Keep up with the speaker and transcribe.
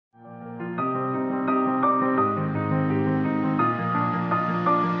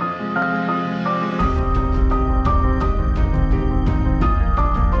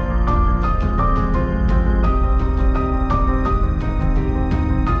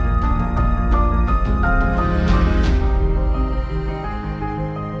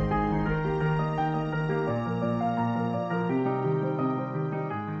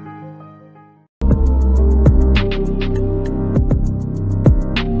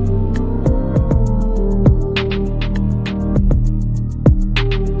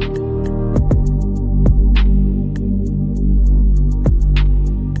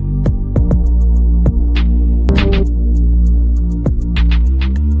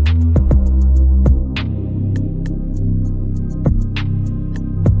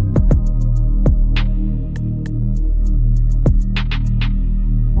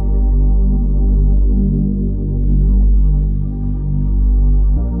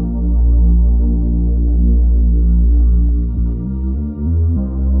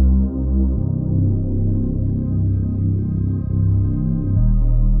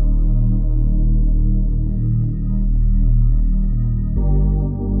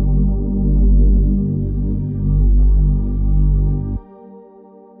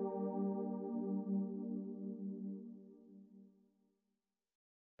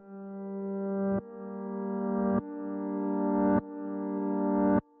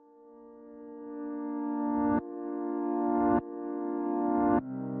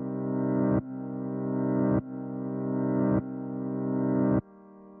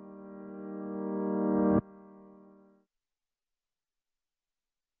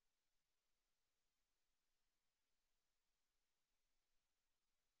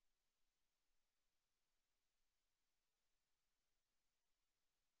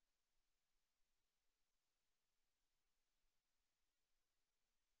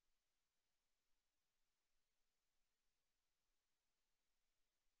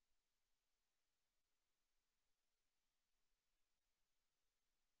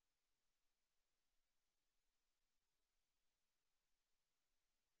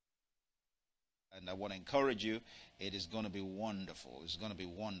And I want to encourage you, it is going to be wonderful. It's going to be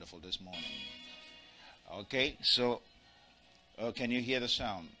wonderful this morning. Okay, so can you hear the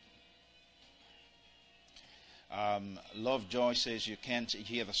sound? Love Joy says you can't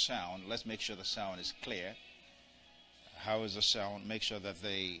hear the sound. Let's make sure the sound is clear. How is the sound? Make sure that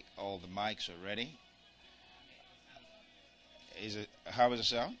all the mics are ready. How is the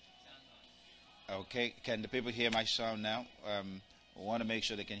sound? Okay, can the people hear my sound now? I want to make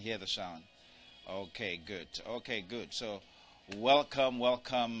sure they can hear the sound. Okay, good. Okay, good. So, welcome,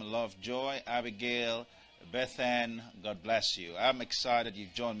 Love Joy, Abigail, Bethan. God bless you. I'm excited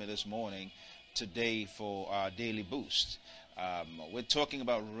you've joined me this morning today for our Daily Boost. We're talking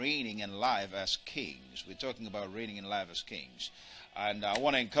about reigning in life as kings. We're talking about reigning in life as kings. And I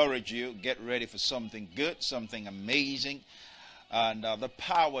want to encourage you, get ready for something good, something amazing, and the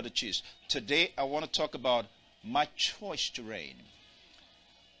power to choose. Today, I want to talk about my choice to reign.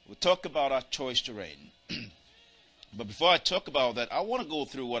 We'll talk about our choice to reign. But before I talk about that, I want to go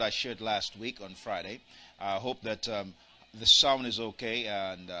through what I shared last week on Friday. I hope that the sound is okay,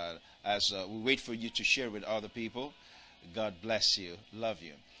 and as we wait for you to share with other people, God bless you, love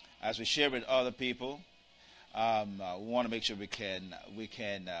you. As we share with other people, we want to make sure we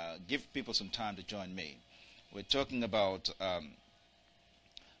can give people some time to join me. We're talking about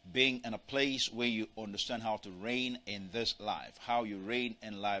being in a place where you understand how to reign in this life, how you reign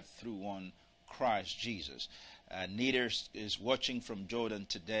in life through one Christ Jesus. Nita is watching from Jordan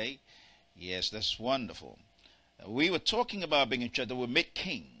today. Yes, that's wonderful. We were talking about being in church, that we make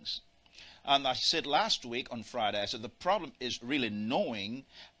kings. And I said last week on Friday, I said the problem is really knowing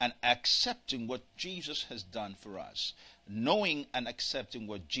and accepting what Jesus has done for us. Knowing and accepting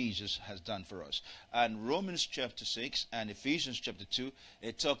what Jesus has done for us. And Romans chapter 6 and Ephesians chapter 2,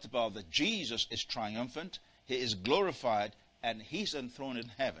 it talked about that Jesus is triumphant, he is glorified, and he's enthroned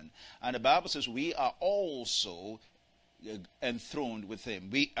in heaven. And the Bible says we are also enthroned with him.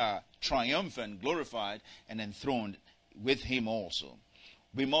 We are triumphant, glorified, and enthroned with him also.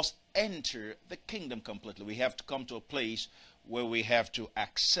 We must enter the kingdom completely. We have to come to a place where we have to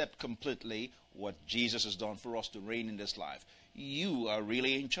accept completely what Jesus has done for us to reign in this life. You are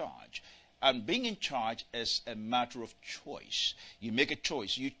really in charge. And being in charge is a matter of choice. You make a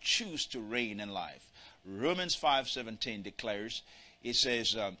choice. You choose to reign in life. Romans 5:17 declares, it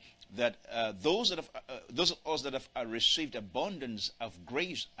says that those of us that have received abundance of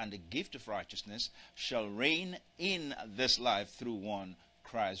grace and the gift of righteousness shall reign in this life through one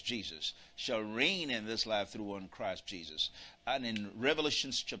Christ Jesus. Shall reign in this life through one Christ Jesus. And in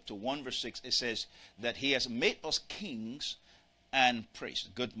Revelation chapter 1 verse 6 it says that he has made us kings and priests.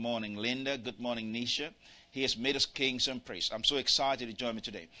 Good morning, Linda. Good morning, Nisha. He has made us kings and priests. I'm so excited to join me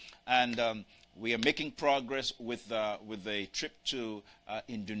today. And we are making progress with the trip to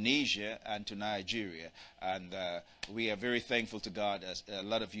Indonesia and to Nigeria. And we are very thankful to God, as a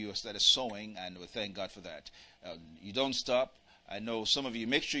lot of you started sowing, and we thank God for that. You don't stop. I know some of you,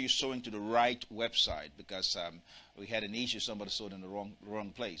 make sure you're sowing to the right website, because we had an issue, somebody sowed in the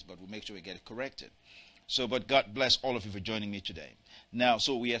wrong place, but we'll make sure we get it corrected. So, but God bless all of you for joining me today. Now,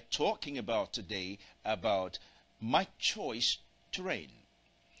 so we are talking about today about my choice to reign.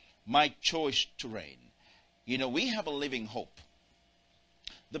 My choice to reign. You know, we have a living hope.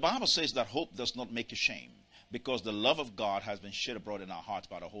 The Bible says that hope does not make ashamed, because the love of God has been shed abroad in our hearts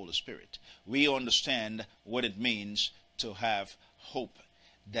by the Holy Spirit. We understand what it means to have hope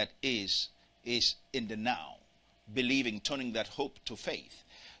that is in the now, believing, turning that hope to faith.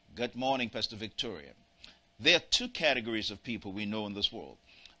 Good morning, Pastor Victoria. There are two categories of people we know in this world.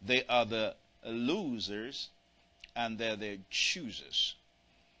 They are the losers and they're the choosers.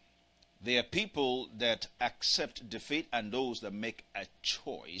 They are people that accept defeat and those that make a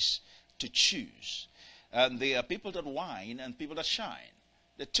choice to choose. And they are people that whine and people that shine.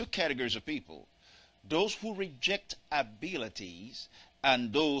 There are two categories of people. Those who reject abilities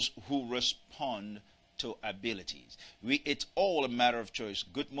and those who respond to abilities. It's all a matter of choice.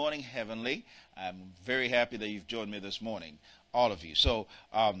 Good morning, Heavenly. I'm very happy that you've joined me this morning, all of you. So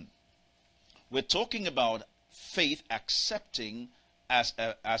we're talking about faith, accepting as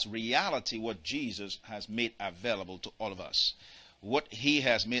reality what Jesus has made available to all of us. What he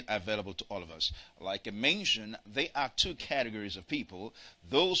has made available to all of us. Like I mentioned, there are two categories of people: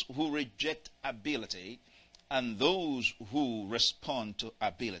 those who reject ability and those who respond to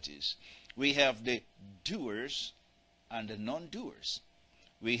abilities. We have the doers and the non-doers.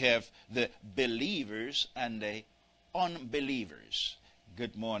 We have the believers and the unbelievers.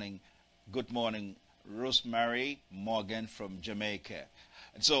 Good morning, Rosemary Morgan from Jamaica.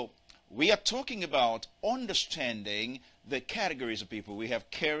 And so we are talking about understanding the categories of people. We have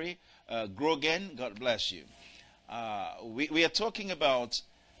Kerry Grogan, God bless you. We are talking about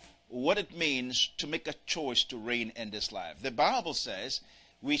what it means to make a choice to reign in this life. The Bible says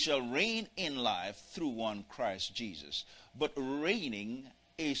we shall reign in life through one Christ Jesus. But reigning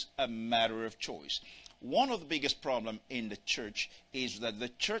is a matter of choice. One of the biggest problems in the church is that the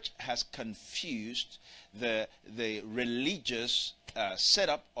church has confused the religious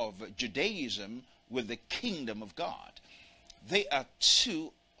setup of Judaism with the kingdom of God. They are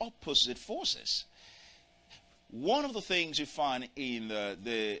two opposite forces. One of the things you find in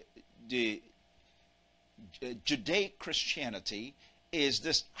the Judaic Christianity is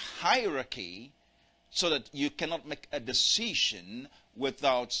this hierarchy, so that you cannot make a decision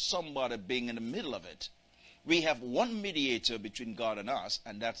without somebody being in the middle of it. We have one mediator between God and us,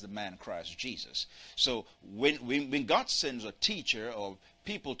 and that's the man Christ Jesus. So when God sends a teacher or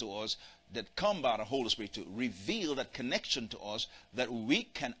people to us that come by the Holy Spirit to reveal that connection to us, that we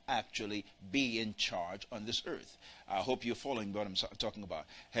can actually be in charge on this earth. I hope you're following what I'm talking about.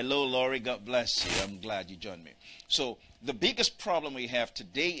 Hello, Laurie. God bless you. I'm glad you joined me. So the biggest problem we have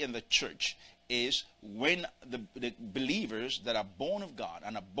today in the church is when the believers that are born of God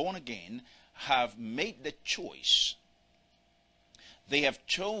and are born again have made the choice. They have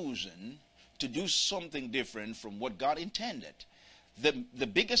chosen to do something different from what God intended. The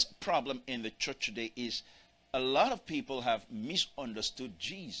biggest problem in the church today is a lot of people have misunderstood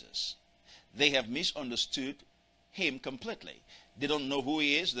Jesus. They have misunderstood him completely. They don't know who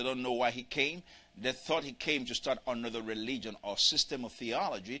he is. They don't know why he came. They thought he came to start another religion or system of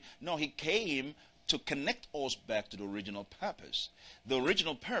theology. No, he came to connect us back to the original purpose. The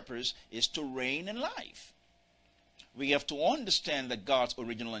original purpose is to reign in life. We have to understand that God's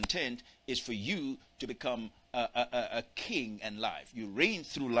original intent is for you to become a king in life. You reign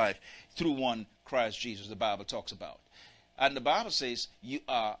through life through one Christ Jesus, the Bible talks about. And the Bible says you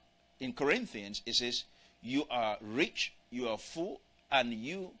are, in Corinthians, it says, you are rich, you are full, and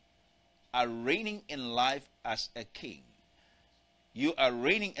you are reigning in life as a king. You are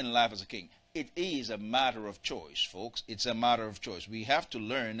reigning in life as a king. It is a matter of choice, folks. It's a matter of choice. We have to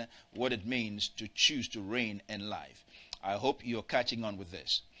learn what it means to choose to reign in life. I hope you're catching on with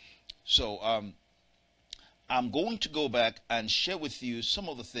this. So I'm going to go back and share with you some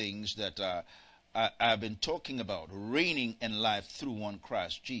of the things that I've been talking about, reigning in life through one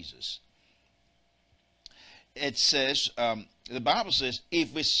Christ Jesus. It says, the Bible says,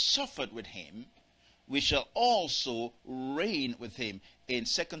 if we suffered with him, we shall also reign with him. In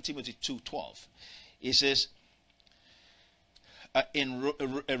 2 Timothy 2:12, it says, in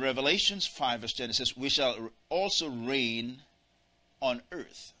Revelations 5 verse 10, it says, we shall also reign on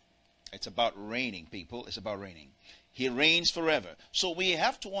earth. It's about reigning, people. It's about reigning. He reigns forever. So we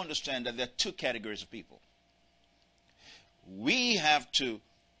have to understand that there are two categories of people. We have to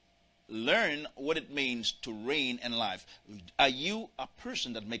learn what it means to reign in life. Are you a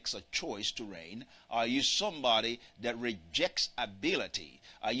person that makes a choice to reign? Are you somebody that rejects ability?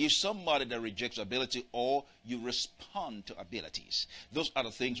 Are you somebody that rejects ability, or you respond to abilities? Those are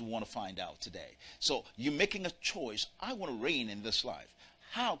the things we want to find out today. So you're making a choice. I want to reign in this life.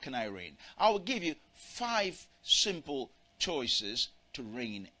 How can I reign? I will give you 5 simple choices to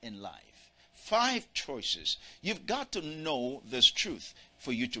reign in life. 5 choices. You've got to know this truth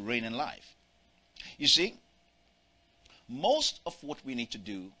for you to reign in life. You see, most of what we need to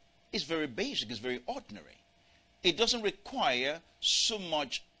do is very basic, it's very ordinary. It doesn't require so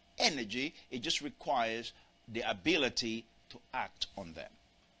much energy, it just requires the ability to act on them.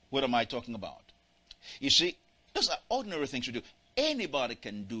 What am I talking about? You see, those are ordinary things to do. Anybody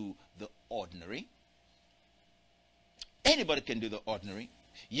can do the ordinary. Anybody can do the ordinary.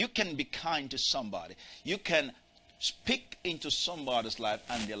 You can be kind to somebody. You can speak into somebody's life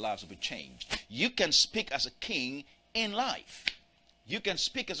and their lives will be changed. You can speak as a king in life. You can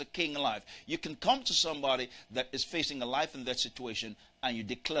speak as a king in life. You can come to somebody that is facing a life and death situation and you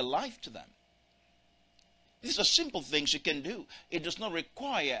declare life to them. These are simple things you can do. It does not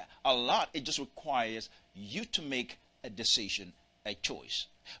require a lot. It just requires you to make a decision, a choice.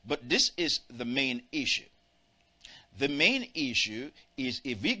 But this is the main issue. The main issue is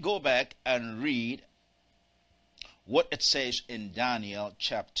if we go back and read what it says in Daniel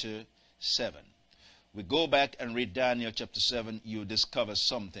chapter 7. We go back and read Daniel chapter 7, you discover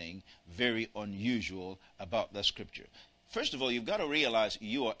something very unusual about the scripture. First of all, you've got to realize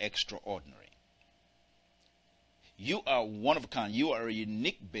you are extraordinary. You are one of a kind. You are a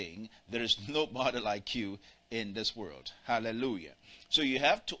unique being. There is nobody like you in this world. Hallelujah. So you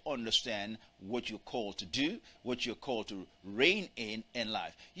have to understand what you're called to do, what you're called to reign in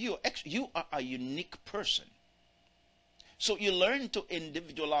life. You are a unique person. So you learn to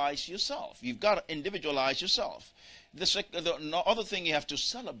individualize yourself. You've got to individualize yourself. The other thing, you have to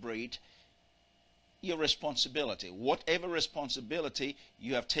celebrate your responsibility. Whatever responsibility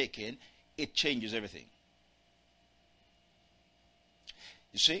you have taken, it changes everything.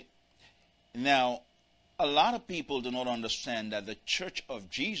 You see? Now, a lot of people do not understand that the Church of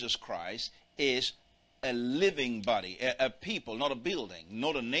Jesus Christ is a living body, a people, not a building,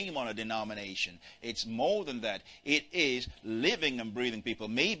 not a name on a denomination. It's more than that. It is living and breathing people.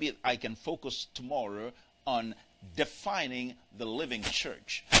 Maybe I can focus tomorrow on defining the living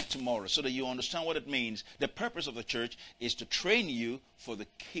church tomorrow, so that you understand what it means. The purpose of the church is to train you for the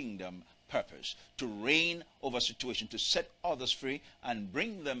kingdom purpose, to reign over a situation, to set others free and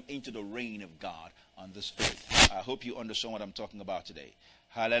bring them into the reign of God on this earth. I hope you understand what I'm talking about today.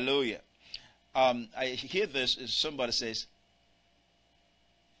 Hallelujah. I hear this, somebody says,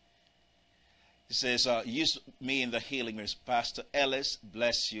 he says, use me in the healing ministry. Pastor Ellis,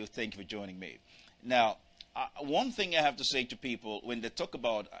 bless you. Thank you for joining me. Now, one thing I have to say to people when they talk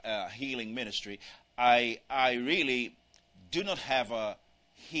about healing ministry, I really do not have a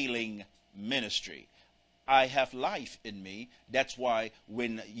healing ministry. I have life in me. That's why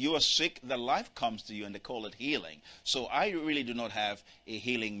when you are sick, the life comes to you, and they call it healing. So I really do not have a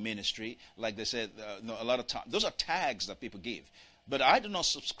healing ministry. Like they said, a lot of times, those are tags that people give. But I do not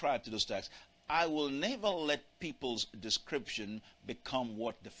subscribe to those tags. I will never let people's description become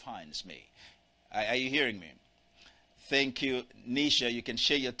what defines me. Are you hearing me? Thank you, Nisha. You can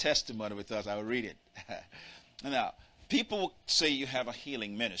share your testimony with us. I'll read it. Now, people say you have a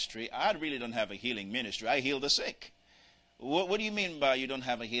healing ministry. I really don't have a healing ministry. I heal the sick. What do you mean by you don't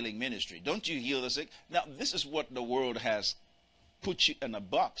have a healing ministry? Don't you heal the sick? Now, this is what the world has put you in a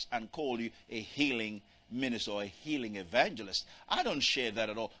box and called you a healing minister or a healing evangelist. I don't share that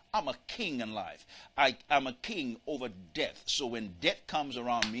at all. I'm a king in life. I'm a king over death. So when death comes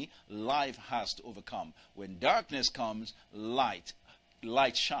around me, life has to overcome. When darkness comes, light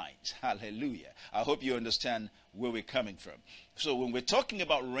shines. Hallelujah. I hope you understand where we're coming from. So when we're talking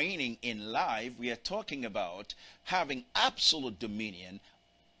about reigning in life, we are talking about having absolute dominion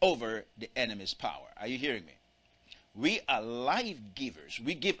over the enemy's power. Are you hearing me? We are life givers.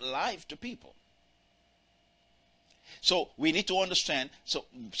 We give life to people. So we need to understand. So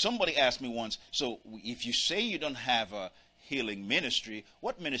somebody asked me once, so if you say you don't have a healing ministry,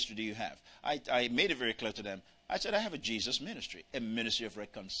 what ministry do you have? I made it very clear to them. I said, I have a Jesus ministry, a ministry of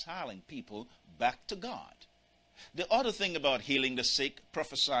reconciling people back to God. The other thing about healing the sick,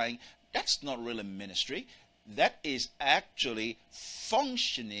 prophesying, that's not really ministry. That is actually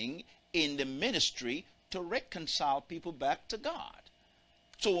functioning in the ministry to reconcile people back to God.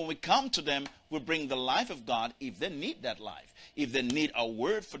 So when we come to them, we bring the life of God if they need that life. If they need a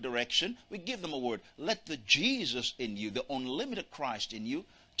word for direction, we give them a word. Let the Jesus in you, the unlimited Christ in you,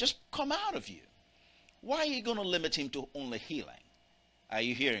 just come out of you. Why are you going to limit him to only healing? Are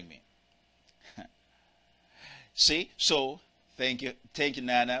you hearing me? See, so thank you,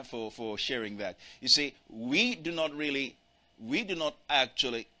 Nana, for sharing that. You see, we do not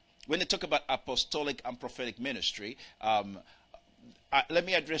actually, when they talk about apostolic and prophetic ministry, let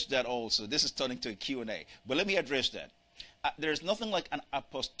me address that also. This is turning to a Q&A, but let me address that. There's nothing like an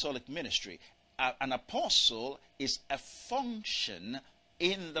apostolic ministry. An apostle is a function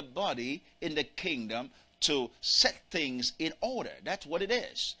in the body, in the kingdom, to set things in order. That's what it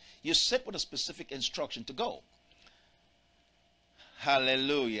is. You're set with a specific instruction to go.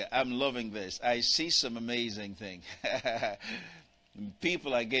 Hallelujah. I'm loving this. I see some amazing things.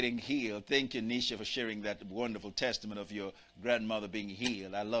 People are getting healed. Thank you, Nisha, for sharing that wonderful testimony of your grandmother being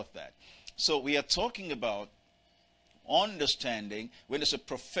healed. I love that. So we are talking about understanding when it's a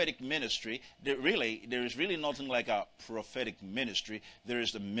prophetic ministry. There is really nothing like a prophetic ministry. There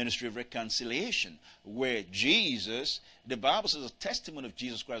is the ministry of reconciliation, where Jesus, the Bible says, a testimony of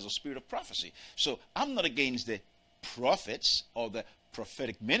Jesus Christ, the spirit of prophecy. So I'm not against the prophets or the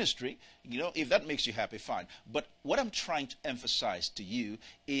prophetic ministry. You know, if that makes you happy, fine. But what I'm trying to emphasize to you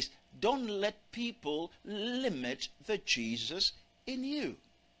is, don't let people limit the Jesus in you.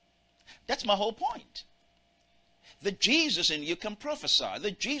 That's my whole point. The Jesus in you can prophesy.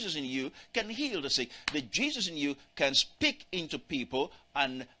 The Jesus in you can heal the sick. The Jesus in you can speak into people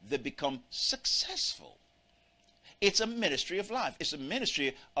and they become successful. It's a ministry of life. It's a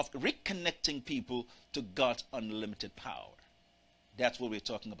ministry of reconnecting people to God's unlimited power. That's what we're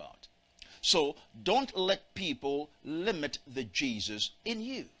talking about. So don't let people limit the Jesus in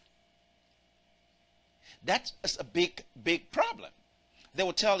you. That's a big, big problem. They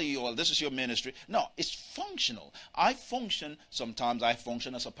will tell you, well, this is your ministry. No, it's functional. Sometimes I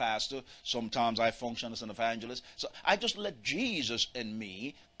function as a pastor. Sometimes I function as an evangelist. So I just let Jesus in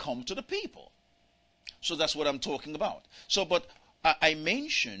me come to the people. So that's what I'm talking about. So, but I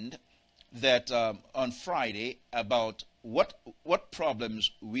mentioned that on Friday about what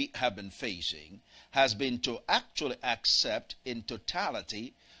problems we have been facing has been to actually accept in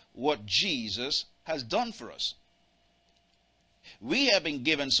totality what Jesus has done for us. We have been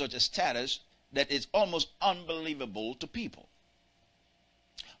given such a status that is almost unbelievable to people.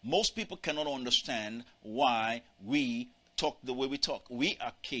 Most people cannot understand why we talk the way we talk. We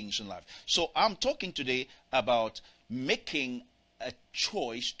are kings in life. So I'm talking today about making a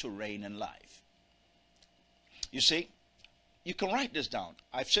choice to reign in life. You see, you can write this down.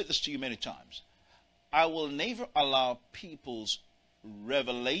 I've said this to you many times. I will never allow people's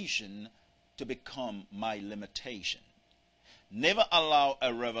revelation to become my limitation. Never allow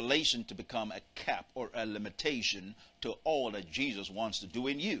a revelation to become a cap or a limitation to all that Jesus wants to do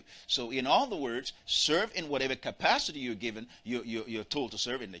in you. So in other words, serve in whatever capacity you're given, you're told to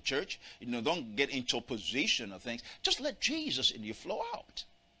serve in the church. Don't get into a position of things. Just let Jesus in you flow out.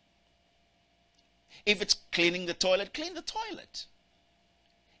 If it's cleaning the toilet, clean the toilet.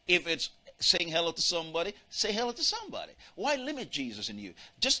 If it's saying hello to somebody, say hello to somebody. Why limit Jesus in you?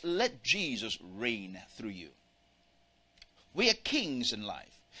 Just let Jesus reign through you. We are kings in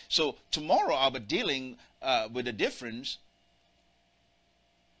life. So tomorrow I'll be dealing with the difference.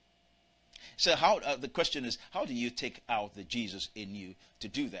 So the question is, how do you take out the Jesus in you to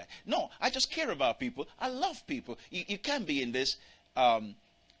do that? No, I just care about people. I love people. You can't be in this.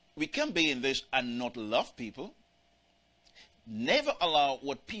 We can't be in this and not love people. Never allow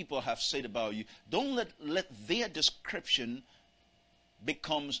what people have said about you. Don't let their description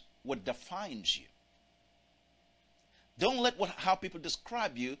becomes what defines you. Don't let how people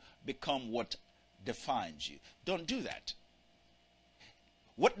describe you become what defines you. Don't do that.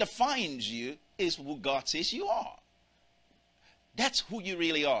 What defines you is who God says you are. That's who you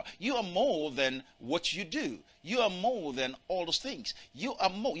really are. You are more than what you do. You are more than all those things. You are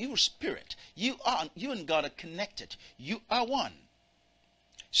more. You are spirit. You and God are connected. You are one.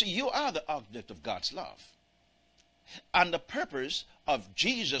 So you are the object of God's love. And the purpose of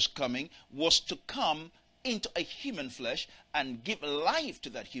Jesus coming was to come into a human flesh and give life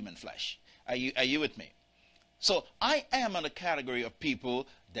to that human flesh. Are you with me? So I am in the category of people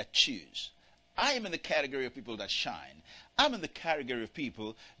that choose. I am in the category of people that shine. I'm in the category of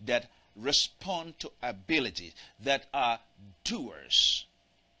people that respond to abilities, that are doers.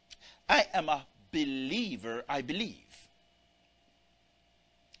 I am a believer, I believe.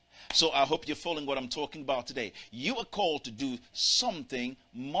 So I hope you're following what I'm talking about today. You are called to do something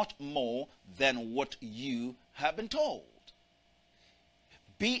much more than what you have been told.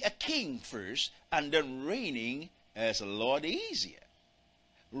 Be a king first, and then reigning as a Lord easier.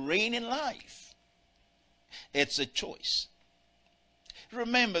 Reign in life. It's a choice.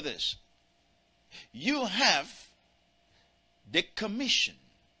 Remember this. You have the commission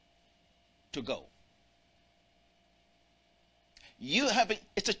to go.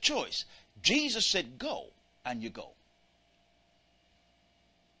 It's a choice. Jesus said go, and you go.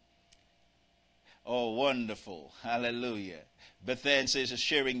 Oh, wonderful. Hallelujah. Bethan says,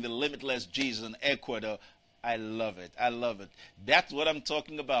 sharing the limitless Jesus in Ecuador. I love it. I love it. That's what I'm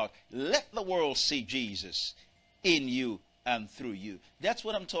talking about. Let the world see Jesus in you and through you. That's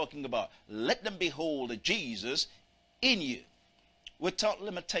what I'm talking about. Let them behold the Jesus in you without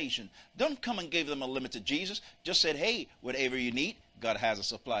limitation. Don't come and give them a limited Jesus. Just said, hey, whatever you need, God has a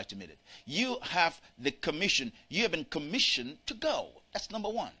supply to meet it. You have the commission. You have been commissioned to go. That's number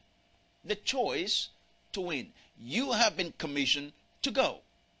one. The choice to win. You have been commissioned to go.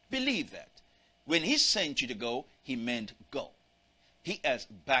 Believe that. When he sent you to go, he meant go. He is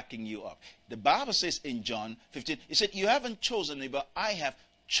backing you up. The Bible says in John 15, he said, you haven't chosen me, but I have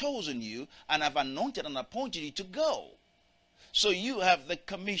chosen you and have anointed and appointed you to go. So you have the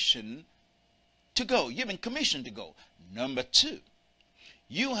commission to go. You've been commissioned to go. Number two,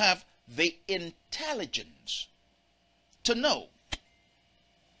 you have the intelligence to know.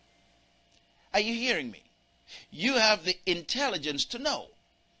 Are you hearing me? You have the intelligence to know.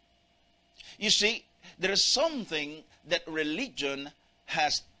 You see, there is something that religion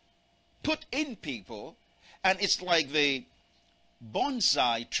has put in people, and it's like the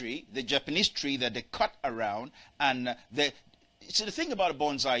bonsai tree, the Japanese tree that they cut around, and see, the thing about a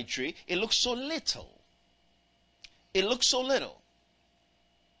bonsai tree, it looks so little. It looks so little.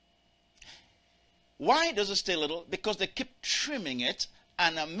 Why does it stay little? Because they keep trimming it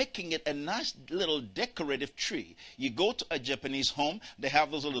and are making it a nice little decorative tree. You go to a Japanese home, they have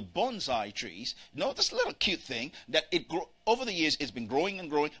those little bonsai trees. You know, this little cute thing that over the years it's been growing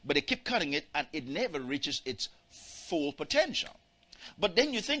and growing, but they keep cutting it and it never reaches its full potential. But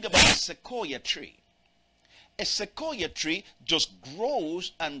then you think about a sequoia tree. A sequoia tree just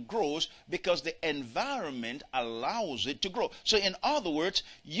grows and grows because the environment allows it to grow. So in other words,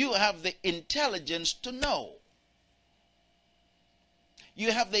 you have the intelligence to know.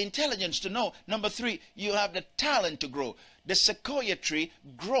 You have the intelligence to know. Number 3, you have the talent to grow. The sequoia tree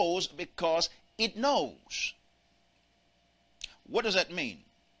grows because it knows. What does that mean?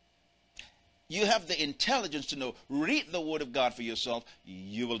 You have the intelligence to know. Read the Word of God for yourself.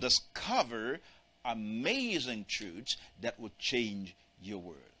 You will discover amazing truths that will change your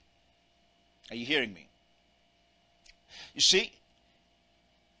world. Are you hearing me? You see,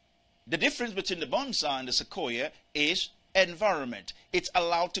 the difference between the bonsai and the sequoia is environment. It's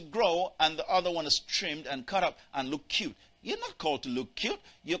allowed to grow, and the other one is trimmed and cut up and look cute. You're not called to look cute.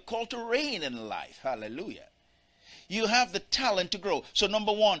 You're called to reign in life. Hallelujah. You have the talent to grow. So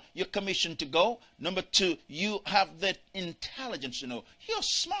number 1, you're commissioned to go. Number 2, you have the intelligence to know. You're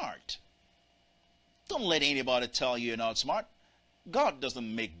smart. Don't let anybody tell you you're not smart. God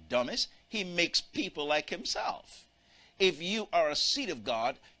doesn't make dummies. He makes people like himself. If you are a seed of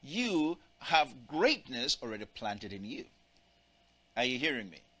God, you have greatness already planted in you. Are you hearing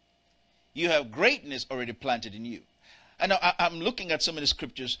me? You have greatness already planted in you. And I'm looking at some of the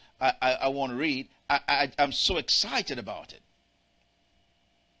scriptures I want to read. I'm so excited about it.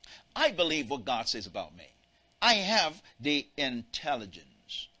 I believe what God says about me. I have the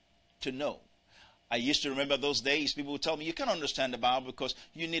intelligence to know. I used to remember those days, people would tell me, you can't understand the Bible because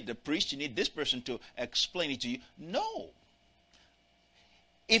you need the priest, you need this person to explain it to you. No.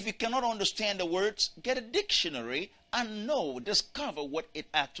 If you cannot understand the words, get a dictionary and discover what it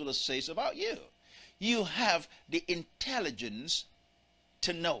actually says about you. You have the intelligence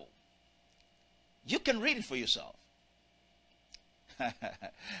to know. You can read it for yourself.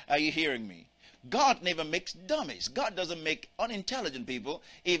 Are you hearing me? God never makes dummies. God doesn't make unintelligent people.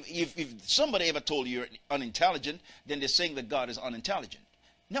 If somebody ever told you you're unintelligent, then they're saying that God is unintelligent.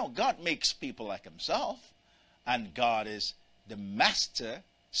 No, God makes people like himself. And God is the master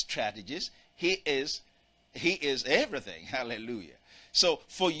strategist. He is everything. Hallelujah. So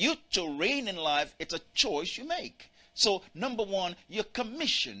for you to reign in life, it's a choice you make. So number 1, you're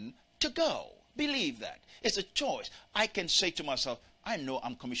commissioned to go. Believe that. It's a choice. I can say to myself, I know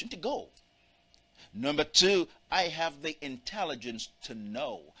I'm commissioned to go. Number 2, I have the intelligence to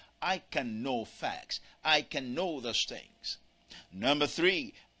know. I can know facts. I can know those things. Number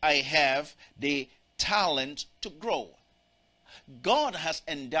 3, I have the talent to grow. God has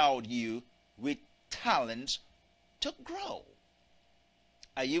endowed you with talents to grow.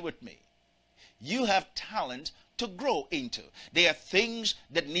 Are you with me? You have talent to grow into. There are things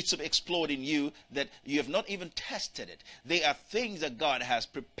that need to be explored in you that you have not even tested it. There are things that God has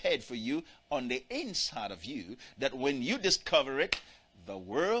prepared for you on the inside of you that when you discover it, the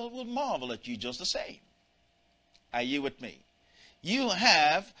world will marvel at you just the same. Are you with me? You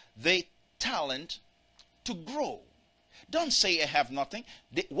have the talent to grow. Don't say I have nothing.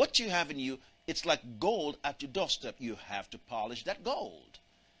 What you have in you, it's like gold at your doorstep. You have to polish that gold.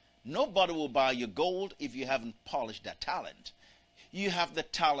 Nobody will buy your gold if you haven't polished that talent. You have the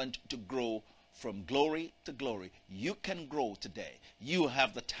talent to grow from glory to glory. You can grow today. You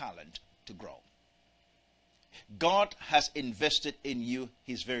have the talent to grow. God has invested in you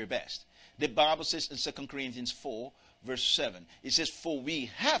his very best. The Bible says in 2 Corinthians 4 verse 7, it says, for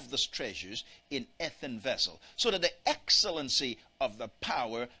we have these treasures in earthen vessel, so that the excellency of the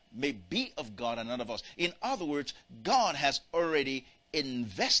power may be of God and not of us. In other words, God has already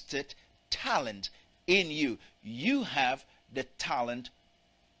invested talent in you. You have the talent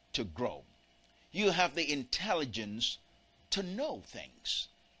to grow. You have the intelligence to know things.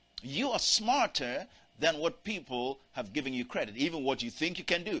 You are smarter than what people have given you credit. Even what you think you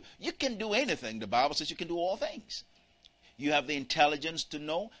can do. You can do anything. The Bible says you can do all things. You have the intelligence to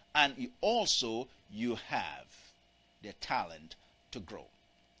know, and you have the talent to grow.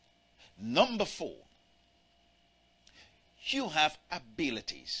 Number 4, you have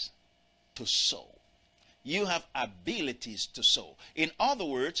abilities to sow. You have abilities to sow. In other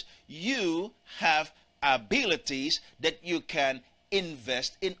words, you have abilities that you can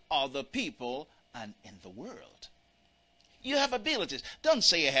invest in other people and in the world. You have abilities. Don't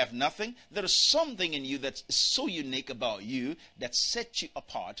say I have nothing. There is something in you that's so unique about you that sets you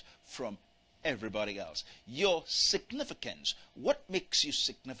apart from everybody else. Your significance, what makes you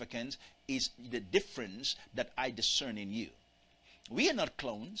significant is the difference that I discern in you. We are not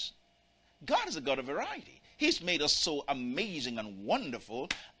clones. God is a God of variety. He's made us so amazing and wonderful,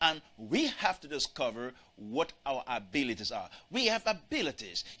 and we have to discover what our abilities are. We have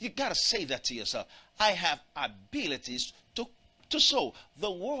abilities. You got to say that to yourself. I have abilities to sow.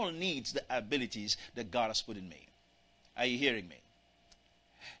 The world needs the abilities that God has put in me. Are you hearing me?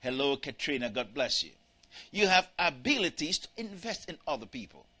 Hello, Katrina. God bless you. You have abilities to invest in other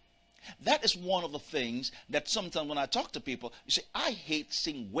people. That is one of the things that sometimes when I talk to people, you see, I hate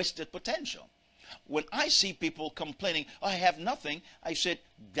seeing wasted potential. When I see people complaining, oh, I have nothing, I said,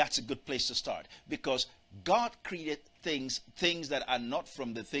 that's a good place to start. Because God created things that are not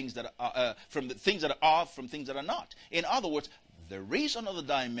from the things that are, from things that are not. In other words, there is another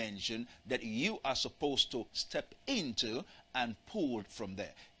dimension that you are supposed to step into and pull from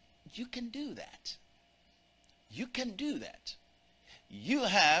there. You can do that. You can do that. You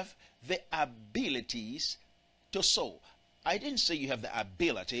have the abilities to sow. I didn't say you have the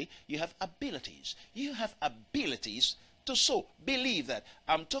ability. You have abilities. You have abilities to sow. Believe that.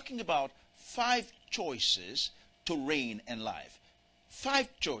 I'm talking about 5 choices to reign in life.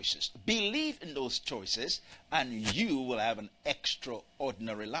 5 choices. Believe in those choices and you will have an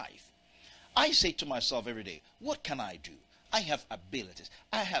extraordinary life. I say to myself every day, what can I do? I have abilities.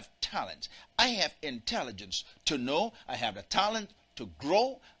 I have talent. I have intelligence to know. I have the talent to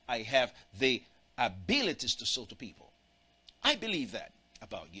grow. I have the abilities to sow to people. I believe that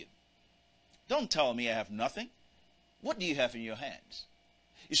about you. Don't tell me I have nothing. What do you have in your hands?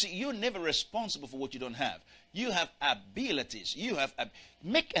 You see, you're never responsible for what you don't have. You have abilities.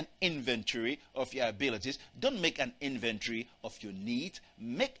 Make an inventory of your abilities. Don't make an inventory of your needs.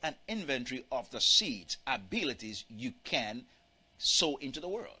 Make an inventory of the seeds, abilities you can sow into the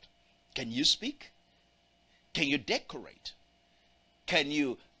world. Can you speak? Can you decorate? Can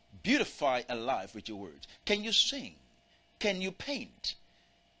you beautify a life with your words? Can you sing? Can you paint?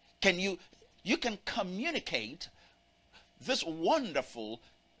 You can communicate this wonderful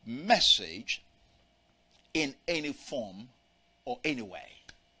message in any form or any way.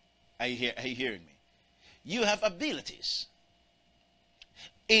 Are you hearing me? You have abilities.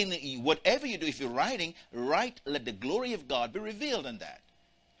 In whatever you do, if you're writing, write, let the glory of God be revealed in that.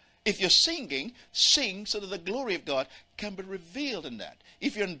 If you're singing, sing so that the glory of God can be revealed in that.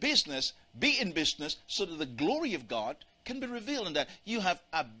 If you're in business, be in business so that the glory of God can be revealed in that. You have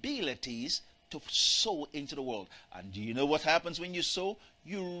abilities to sow into the world. And do you know what happens when you sow?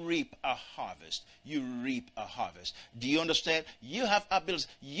 You reap a harvest. You reap a harvest. Do you understand? You have abilities.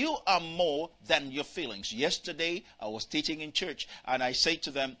 You are more than your feelings. Yesterday, I was teaching in church, and I say to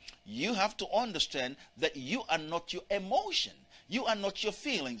them, you have to understand that you are not your emotion. You are not your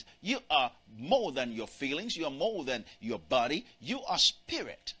feelings. You are more than your feelings. You are more than your body. You are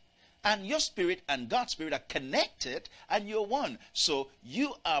spirit. And your spirit and God's spirit are connected, and you're one. So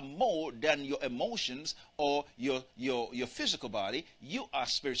you are more than your emotions or your physical body. You are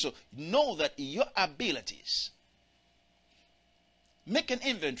spirit. So know that your abilities, make an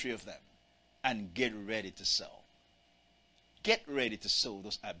inventory of them and get ready to sow. Get ready to sow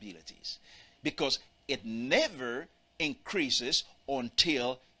those abilities, because it never increases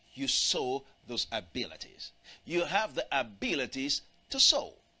until you sow those abilities. You have the abilities to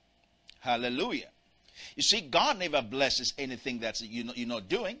sow. Hallelujah. You see, God never blesses anything that's you're not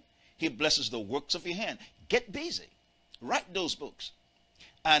doing. He blesses the works of your hand. Get busy. Write those books.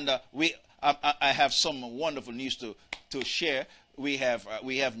 And I have some wonderful news to share. We have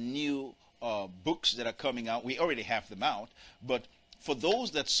new books that are coming out. We already have them out. But for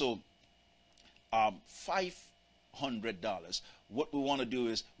those that sow $500, what we want to do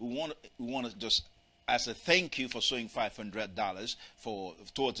is we want to just, as a thank you for sowing $500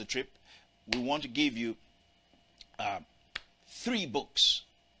 towards the trip, we want to give you 3 books.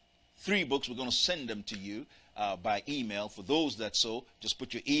 3 books. We're going to send them to you by email. For those that sow, just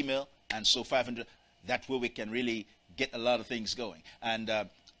put your email and sow $500. That way we can really get a lot of things going. And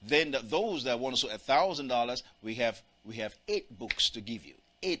then those that want to sow $1,000, we have 8 books to give you.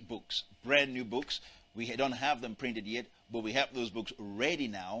 8 books, brand new books. We don't have them printed yet, but we have those books ready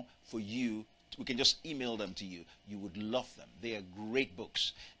now for you. We can just email them to you. You would love them. They are great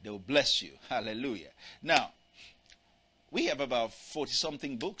books. They will bless you. Hallelujah. Now, we have about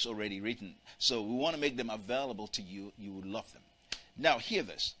 40-something books already written. So we want to make them available to you. You would love them. Now, hear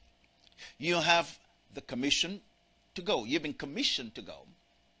this. You have the commission to go. You've been commissioned to go.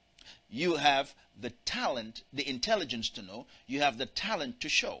 You have the talent, the intelligence to know. You have the talent to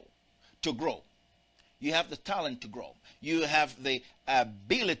show, to grow. You have the talent to grow. You have the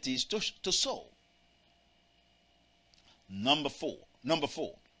abilities to sow. Number four.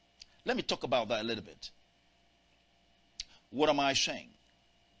 Let me talk about that a little bit. What am I saying?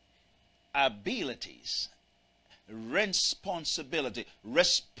 Abilities. Responsibility.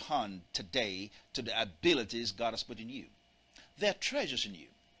 Respond today to the abilities God has put in you. There are treasures in you.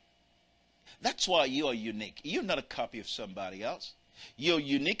 That's why you are unique. You're not a copy of somebody else. You're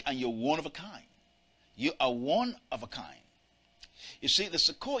unique and you're one of a kind. You are one of a kind. You see, the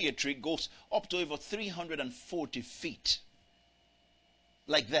sequoia tree goes up to over 340 feet.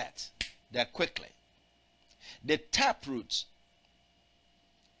 Like that quickly. The taproots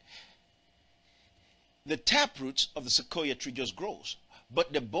of the sequoia tree just grows.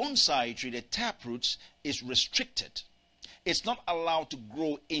 But the bonsai tree, the taproots, is restricted. It's not allowed to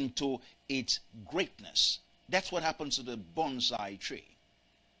grow into its greatness. That's what happens to the bonsai tree.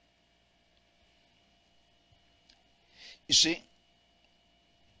 You see,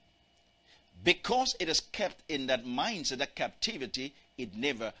 because it is kept in that mindset, that captivity, it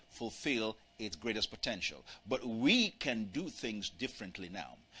never fulfills its greatest potential. But we can do things differently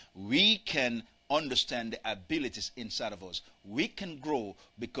now. We can understand the abilities inside of us. We can grow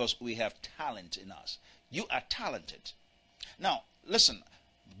because we have talent in us. You are talented. Now, listen,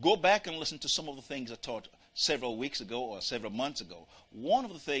 go back and listen to some of the things I taught several weeks ago or several months ago. One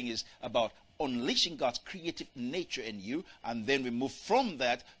of the things is about unleashing God's creative nature in you, and then we move from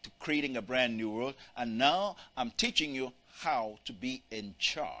that to creating a brand new world. And now I'm teaching you how to be in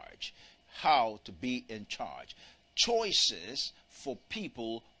charge. How to be in charge. Choices for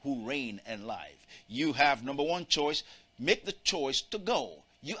people who reign in life. You have, number one choice, make the choice to go.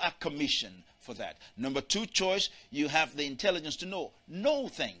 You are commissioned for that. Number two choice, you have the intelligence to know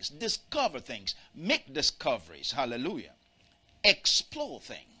things, discover things, make discoveries. Hallelujah. Explore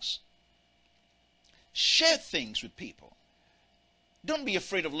things. Share things with people. Don't be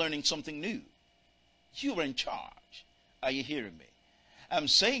afraid of learning something new. You are in charge. Are you hearing me? I'm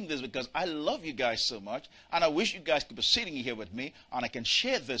saying this because I love you guys so much, and I wish you guys could be sitting here with me and I can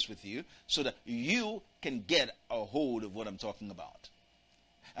share this with you so that you can get a hold of what I'm talking about.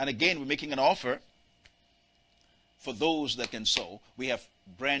 And again, we're making an offer for those that can sow. We have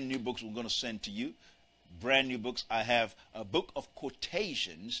brand new books we're going to send to you. Brand new books. I have a book of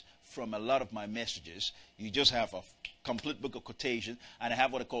quotations from a lot of my messages. You just have a complete book of quotation, and I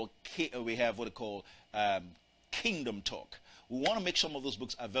have what I call Kingdom Talk. We want to make some of those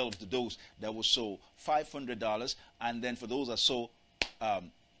books available to those that will sow $500, and then for those that sow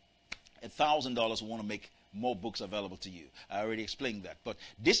 $1,000, we want to make more books available to you. I already explained that, but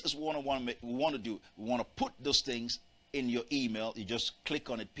this is what we want to do. We want to put those things in your email. You just click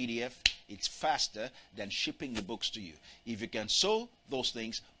on it, PDF. It's faster than shipping the books to you. If you can sow those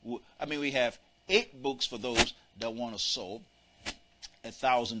things, we have 8 books for those that want to sow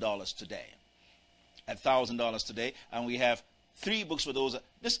 $1,000 today. $1,000 today, and we have 3 books for those.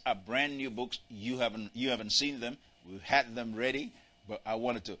 These are brand new books. You haven't seen them. We've had them ready, but I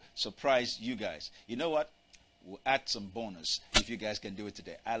wanted to surprise you guys. You know what? We'll add some bonus if you guys can do it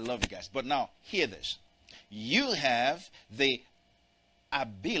today. I love you guys. But now, hear this. You have the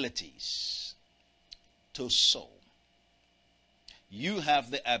abilities to sow. You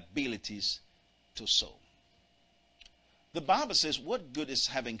have the abilities to sow. The Bible says, what good is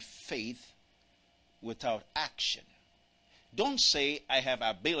having faith without action? Don't say, I have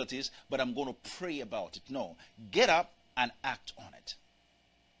abilities, but I'm going to pray about it. No. Get up and act on it.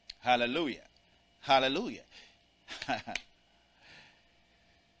 Hallelujah. Hallelujah.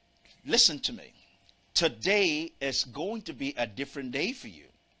 Listen to me. Today is going to be a different day for you.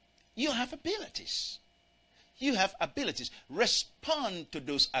 You have abilities. You have abilities. Respond to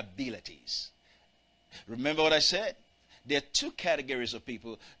those abilities. Remember what I said? There are 2 categories of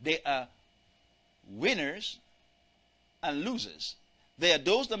people. They are winners and losers. There are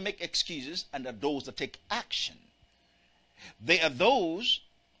those that make excuses, and there are those that take action. There are those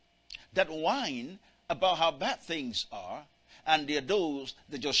that whine about how bad things are, and there are those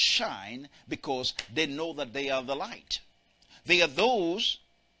that just shine because they know that they are the light. There are those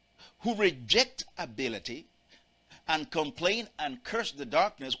who reject ability and complain and curse the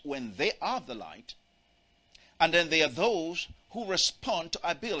darkness when they are the light. And then there are those who respond to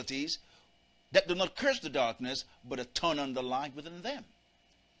abilities that do not curse the darkness, but turn on the light within them.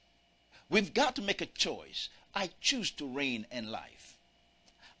 We've got to make a choice. I choose to reign in life.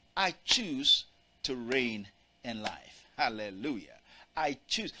 I choose to reign in life. Hallelujah. I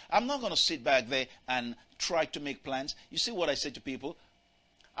choose. I'm not going to sit back there and try to make plans. You see what I say to people?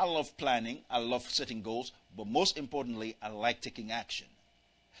 I love planning. I love setting goals. But most importantly, I like taking action.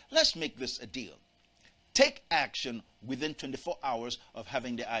 Let's make this a deal. Take action within 24 hours of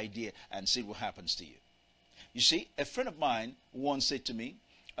having the idea and see what happens to you. You see, a friend of mine once said to me,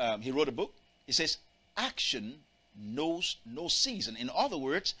 he wrote a book. He says, action knows no season. In other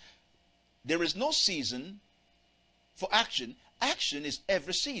words, there is no season for action. Action is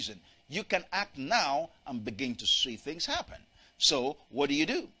every season. You can act now and begin to see things happen. So what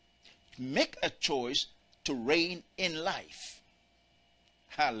do? Make a choice to reign in life.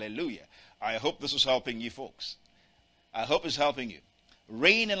 Hallelujah. I hope this is helping you folks. I hope it's helping you.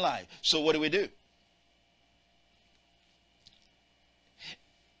 Reign in life. So what do?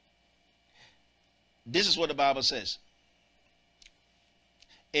 This is what the Bible says.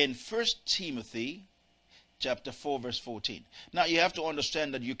 In 1 Timothy chapter 4 verse 14. Now you have to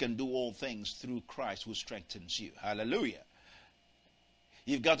understand that you can do all things through Christ who strengthens you. Hallelujah.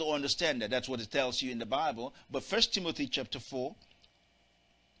 You've got to understand that. That's what it tells you in the Bible. But 1 Timothy chapter 4,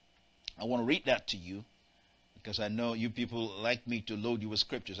 I want to read that to you because I know you people like me to load you with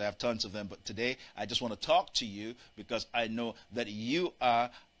scriptures. I have tons of them. But today I just want to talk to you because I know that you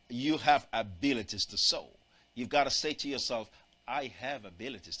have abilities to sow. You've got to say to yourself, I have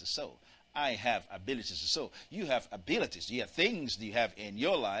abilities to sow. I have abilities to sow. You have abilities. You have things you have in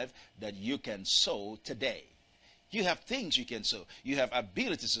your life that you can sow today. You have things you can sow. You have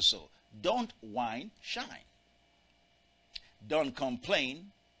abilities to sow. Don't whine, shine. Don't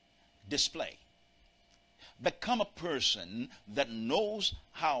complain, display. Become a person that knows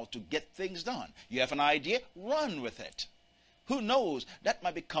how to get things done. You have an idea, run with it. Who knows, that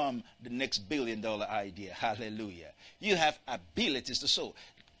might become the next billion-dollar idea. Hallelujah. You have abilities to sow.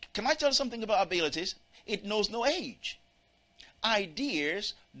 Can I tell you something about abilities? It knows no age.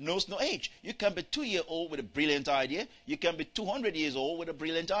 Ideas knows no age. You can be 2-year-old with a brilliant idea. You can be 200 years old with a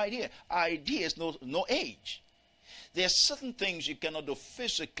brilliant idea. Ideas know no age. There are certain things you cannot do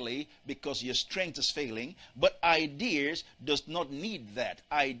physically because your strength is failing, but ideas does not need that.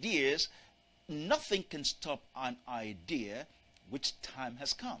 Ideas, nothing can stop an idea which time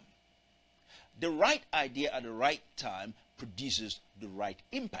has come. The right idea at the right time produces the right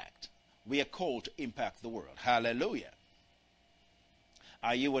impact. We are called to impact the world. Hallelujah.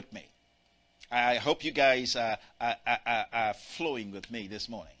 Are you with me? I hope you guys are flowing with me this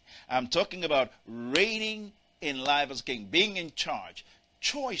morning. I'm talking about reigning in life as king, being in charge,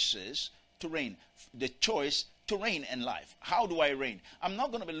 choices to reign, the choice to reign in life. How do I reign? I'm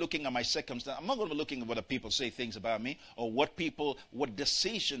not going to be looking at my circumstance. I'm not going to be looking at what people say things about me or what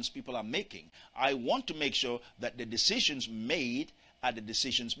decisions people are making. I want to make sure that the decisions made are the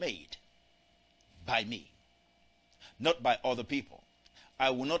decisions made by me, not by other people. I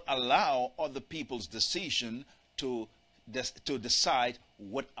will not allow other people's decision to decide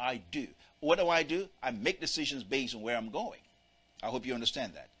what I do. What do? I make decisions based on where I'm going. I hope you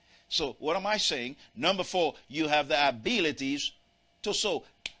understand that. So what am I saying? Number 4, you have the abilities to sow.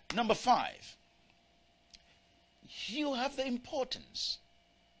 Number 5, you have the importance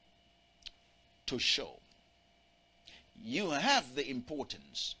to show. You have the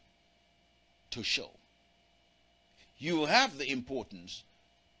importance to show. You have the importance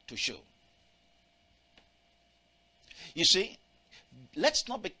to show. You see, let's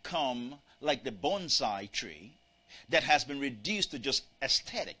not become like the bonsai tree that has been reduced to just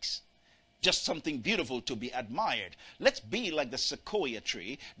aesthetics, just something beautiful to be admired. Let's be like the sequoia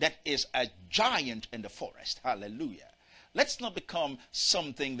tree that is a giant in the forest. Hallelujah. Let's not become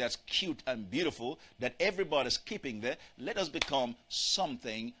something that's cute and beautiful that everybody's keeping there. Let us become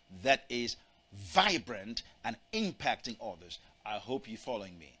something that is vibrant and impacting others. I hope you're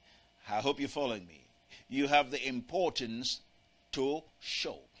following me. I hope you're following me. You have the importance to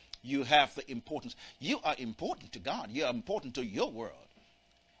show. You have the importance. You are important to God. You are important to your world.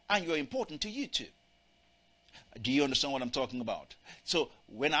 And you're important to you too. Do you understand what I'm talking about? So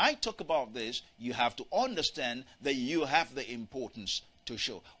when I talk about this, you have to understand that you have the importance to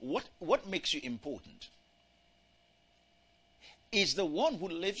show. What makes you important? Is the one who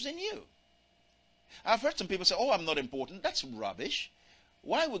lives in you. I've heard some people say, oh, I'm not important. That's rubbish.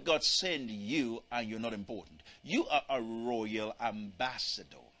 Why would God send you and you're not important? You are a royal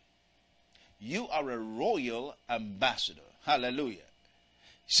ambassador. You are a royal ambassador. Hallelujah.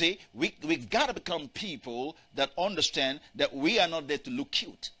 See, we've got to become people that understand that we are not there to look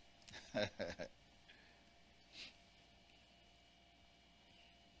cute.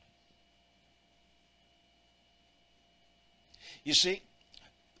 You see,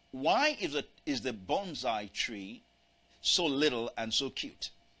 why is the bonsai tree so little and so cute?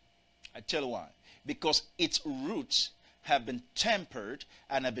 I tell you why. Because its roots have been tempered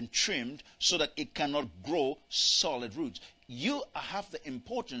and have been trimmed so that it cannot grow solid roots. you have the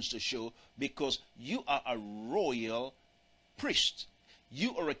importance to show because you are a royal priest.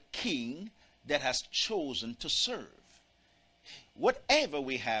 You are a king that has chosen to serve. Whatever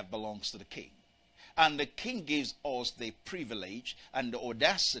we have belongs to the king. And the king gives us the privilege and the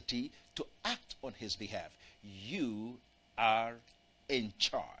audacity to act on his behalf. You are in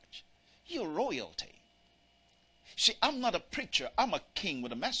charge. You're royalty. See, I'm not a preacher. I'm a king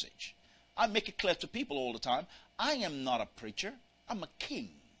with a message. I make it clear to people all the time. I am not a preacher. I'm a king.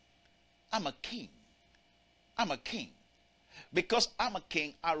 I'm a king. I'm a king. Because I'm a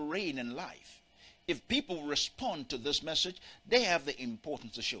king, I reign in life. If people respond to this message, they have the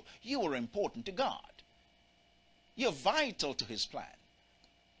importance to show. You are important to God. You're vital to his plan.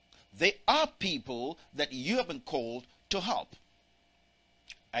 There are people that you have been called to help.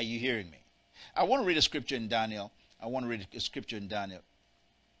 Are you hearing me? I want to read a scripture in Daniel.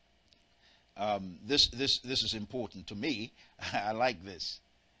 This is important to me. I like this.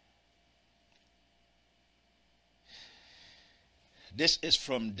 This is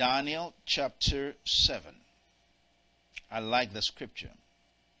from Daniel chapter 7. I like the scripture.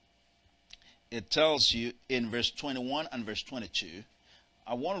 It tells you in verse 21 and verse 22.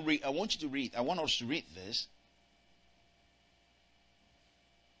 I want us to read this.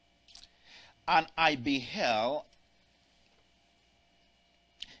 And I beheld.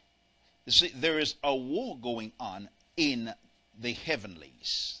 You see, there is a war going on in the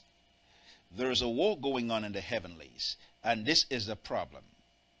heavenlies. There is a war going on in the heavenlies. And this is the problem.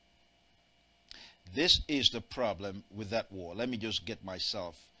 This is the problem with that war. Let me just get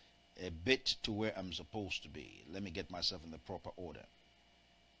myself a bit to where I'm supposed to be. Let me get myself in the proper order.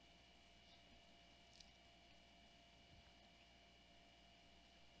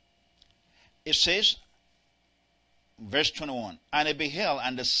 It says, verse 21, and I beheld,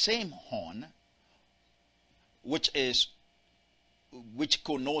 and the same horn, which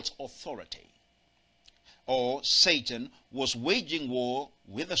connotes authority, or Satan, was waging war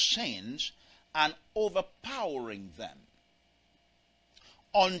with the saints and overpowering them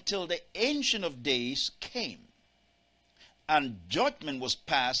until the Ancient of Days came, and judgment was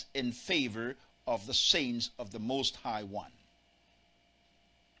passed in favor of the saints of the Most High One.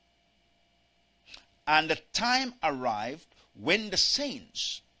 And the time arrived when the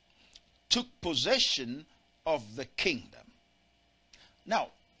saints took possession of the kingdom. Now,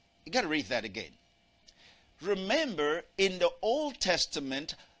 you got to read that again. Remember, in the Old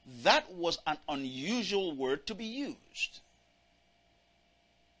Testament, that was an unusual word to be used.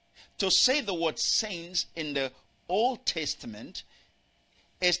 To say the word saints in the Old Testament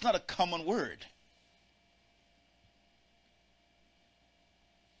is not a common word.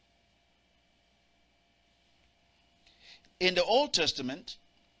 In the Old Testament,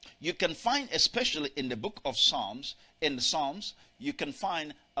 you can find, especially in the book of Psalms, in the Psalms, you can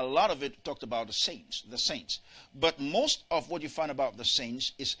find a lot of it talked about the saints. But most of what you find about the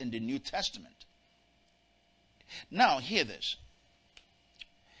saints is in the New Testament. Now, hear this.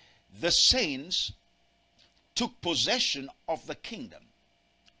 The saints took possession of the kingdom.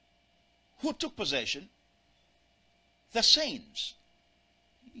 Who took possession? The saints.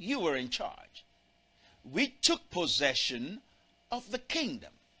 You were in charge. We took possession of the kingdom.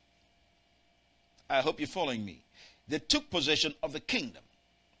 I hope you're following me. They took possession of the kingdom.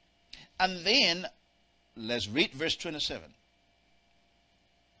 And then, let's read verse 27.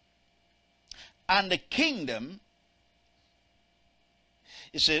 And the kingdom,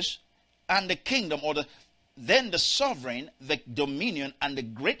 it says, and the kingdom, then the sovereign, the dominion, and the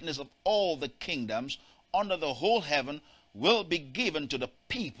greatness of all the kingdoms under the whole heaven will be given to the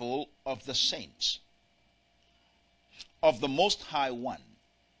people of the saints of the Most High One.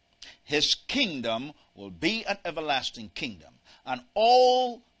 His kingdom will be an everlasting kingdom, and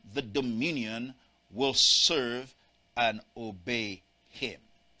all the dominion will serve and obey him.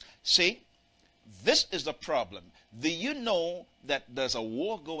 See, this is the problem. Do you know that there's a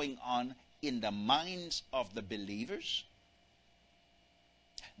war going on in the minds of the believers?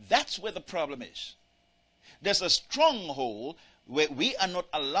 That's where the problem is. There's a stronghold where we are not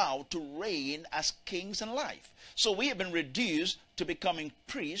allowed to reign as kings in life. So we have been reduced to becoming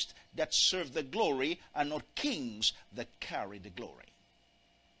priests that serve the glory and not kings that carry the glory.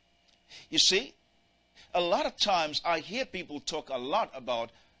 You see, a lot of times I hear people talk a lot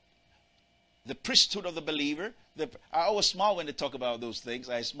about the priesthood of the believer. I always smile when they talk about those things.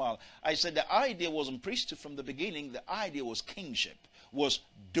 I smile. I said the idea wasn't priesthood from the beginning. The idea was kingship, was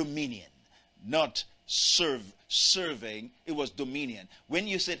dominion, not serving. It was dominion. When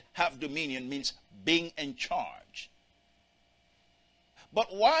you said have dominion, means being in charge.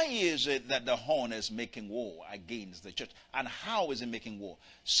 But why is it that the horn is making war against the church? And how is it making war?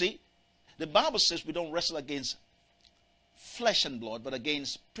 See, the Bible says we don't wrestle against flesh and blood, but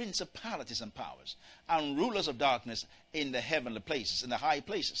against principalities and powers and rulers of darkness in the heavenly places, in the high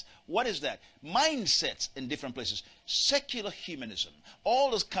places. What is that? Mindsets in different places. Secular humanism.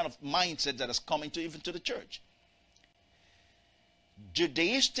 All this kind of mindset that is coming to even to the church.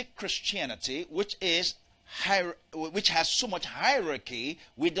 Judaistic Christianity, which has so much hierarchy,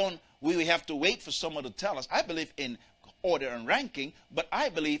 we have to wait for someone to tell us. I believe in order and ranking, but I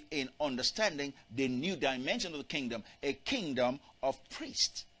believe in understanding the new dimension of the kingdom, a kingdom of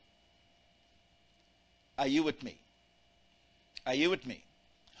priests. Are you with me? Are you with me?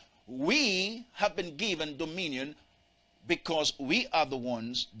 We have been given dominion because we are the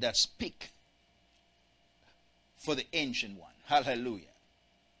ones that speak for the ancient one. Hallelujah.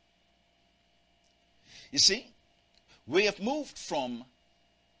 You see, we have moved from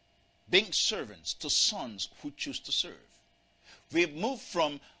being servants to sons who choose to serve. We have moved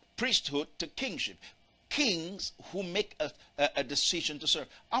from priesthood to kingship. Kings who make a decision to serve.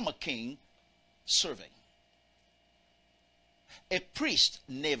 I'm a king serving. A priest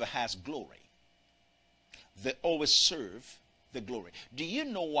never has glory. They always serve the glory. Do you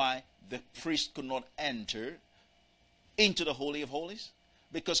know why the priest could not enter into the Holy of Holies?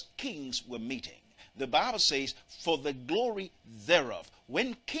 Because kings were meeting. The Bible says, for the glory thereof.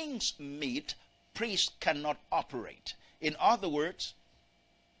 When kings meet, priests cannot operate. In other words,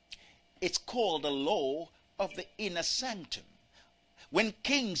 it's called the law of the inner sanctum. When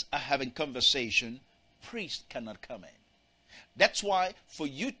kings are having conversation, priests cannot come in. That's why for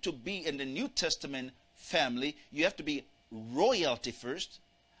you to be in the New Testament family, you have to be royalty first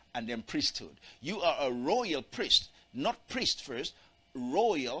and then priesthood. You are a royal priest, not priest first,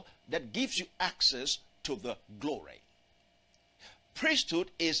 royal, that gives you access to the glory. Priesthood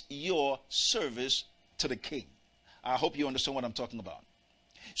is your service to the king. I hope you understand what I'm talking about.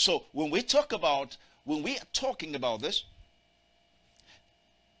 So when we are talking about this,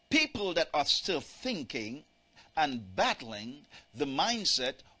 people that are still thinking and battling the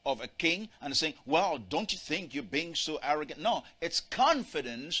mindset of a king and saying, well, don't you think you're being so arrogant? No, it's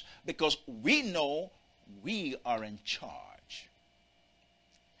confidence, because we know we are in charge.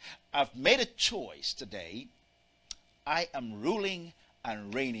 I've made a choice today. I am ruling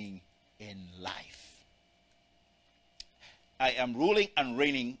and reigning in life. I am ruling and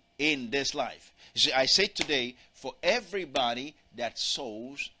reigning in this life. You see, I say today, for everybody that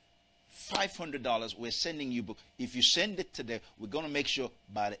sows $500, we're sending you book. If you send it today, we're going to make sure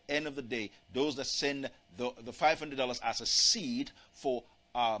by the end of the day, those that send the $500 as a seed for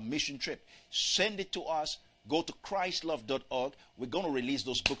our mission trip, send it to us. Go to christlove.org. We're going to release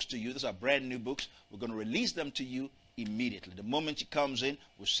those books to you. These are brand new books. We're going to release them to you immediately. The moment it comes in,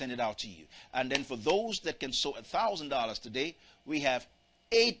 we'll send it out to you. And then for those that can sow $1,000 today, we have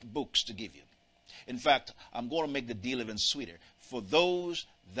 8 books to give you. In fact, I'm going to make the deal even sweeter. For those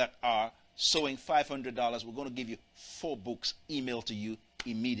that are sowing $500, we're going to give you 4 books emailed to you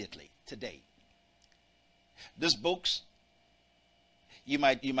immediately today. These books, you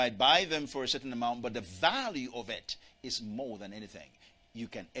might buy them for a certain amount, but the value of it is more than anything you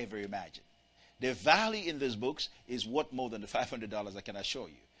can ever imagine. The value in these books is worth more than the $500, I can assure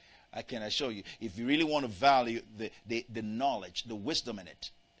you. I can assure you. If you really want to value the knowledge, the wisdom in it,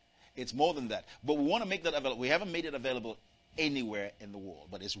 it's more than that. But we want to make that available. We haven't made it available anywhere in the world,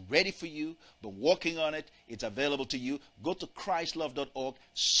 but it's ready for you. We're working on it. It's available to you. Go to christlove.org.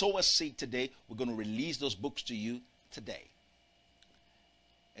 Sow a seed today. We're going to release those books to you today.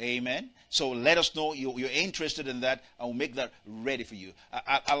 Amen. So let us know you're interested in that, and we'll make that ready for you.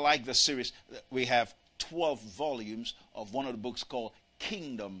 I like the series. We have 12 volumes of one of the books called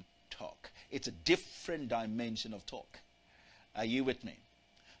Kingdom Talk. It's a different dimension of talk. Are you with me?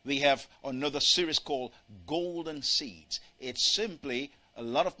 We have another series called Golden Seeds. It's simply a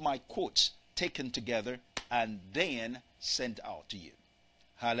lot of my quotes taken together and then sent out to you.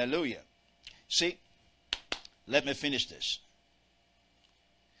 Hallelujah. See, let me finish this.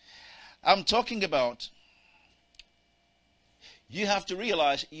 I'm talking about, you have to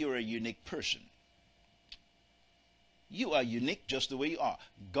realize you're a unique person. You are unique just the way you are.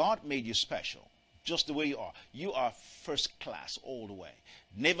 God made you special just the way you are. You are first class all the way.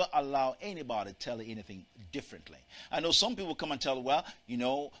 Never allow anybody to tell you anything differently. I know some people come and tell, well,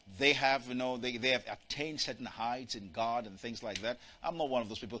 they have attained certain heights in God and things like that. I'm not one of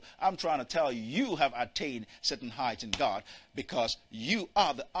those people. I'm trying to tell you, you have attained certain heights in God because you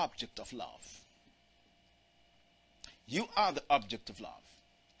are the object of love. You are the object of love.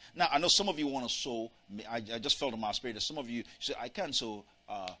 Now, I know some of you want to sow. I just felt in my spirit that some of you say, I can't sow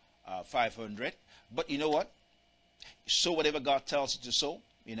 500. But you know what? Sow whatever God tells you to sow.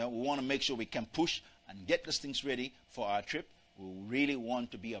 We want to make sure we can push and get these things ready for our trip. We really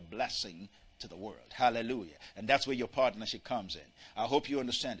want to be a blessing to the world. Hallelujah. And that's where your partnership comes in. I hope you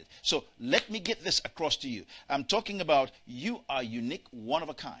understand it. So let me get this across to you. I'm talking about you are unique, one of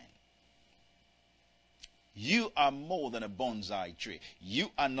a kind. You are more than a bonsai tree.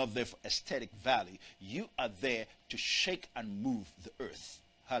 You are not there for aesthetic value. You are there to shake and move the earth.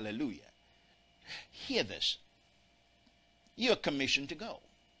 Hallelujah. Hear this. You are commissioned to go.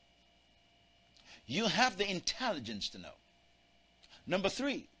 You have the intelligence to know. Number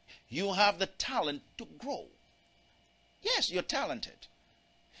 3, you have the talent to grow. Yes, you're talented.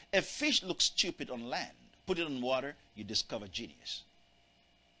 A fish looks stupid on land. Put it on water, you discover genius.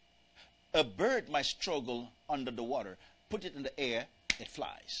 A bird might struggle under the water. Put it in the air, it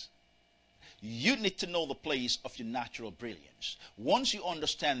flies. You need to know the place of your natural brilliance. Once you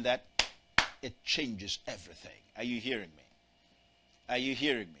understand that, it changes everything. Are you hearing me? Are you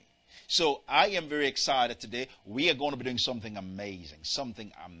hearing me? So I am very excited today. We are going to be doing something amazing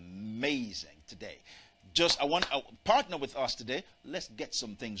today. I want to partner with us today. Let's get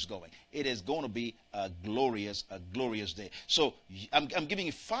some things going. It is going to be a glorious day. So I'm giving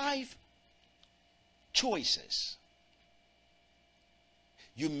you 5 choices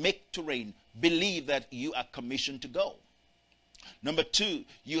you make to reign. Believe that you are commissioned to go. Number 2,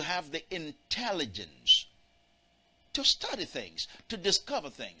 you have the intelligence to study things, to discover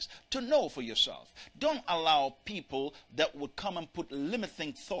things, to know for yourself. Don't allow people that would come and put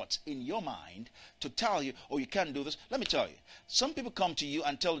limiting thoughts in your mind to tell you, oh, you can't do this. Let me tell you, some people come to you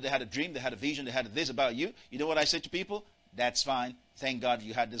and tell you they had a dream, they had a vision, they had this about you. You know what I say to people? That's fine. Thank God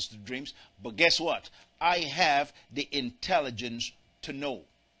you had these dreams. But guess what? I have the intelligence to know.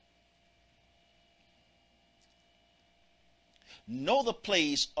 Know the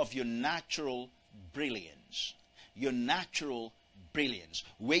place of your natural brilliance. Your natural brilliance,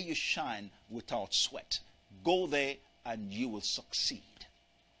 where you shine without sweat. Go there and you will succeed.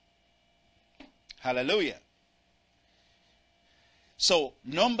 Hallelujah. So,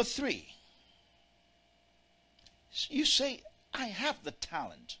 number 3. You say, I have the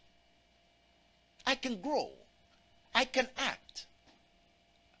talent. I can grow. I can act.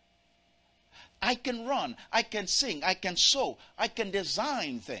 I can run, I can sing, I can sew, I can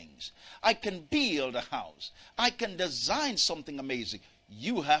design things. I can build a house. I can design something amazing.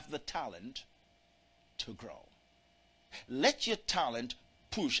 You have the talent to grow. Let your talent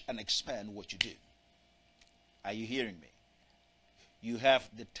push and expand what you do. Are you hearing me? You have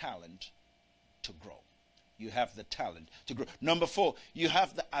the talent to grow. You have the talent to grow. Number 4, you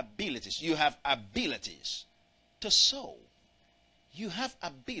have the abilities. You have abilities to sow. You have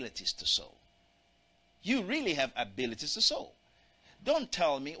abilities to sow. You really have abilities to sow. Don't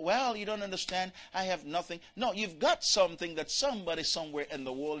tell me, well, you don't understand, I have nothing. No, you've got something that somebody somewhere in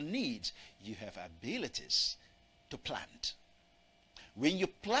the world needs. You have abilities to plant. When you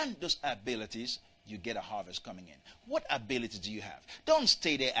plant those abilities, you get a harvest coming in. What abilities do you have? Don't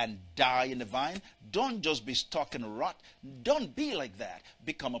stay there and die in the vine. Don't just be stuck in a rut. Don't be like that.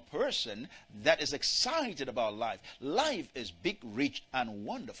 Become a person that is excited about life. Life is big, rich, and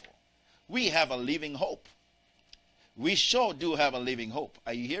wonderful. We have a living hope. We sure do have a living hope.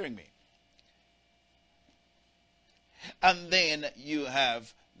 Are you hearing me? And then you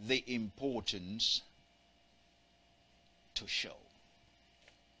have the importance to show.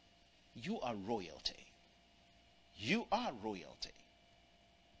 You are royalty. You are royalty.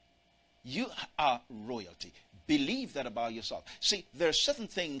 You are royalty. Believe that about yourself. See, there are certain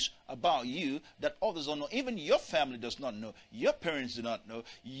things about you that others don't know. Even your family does not know. Your parents do not know.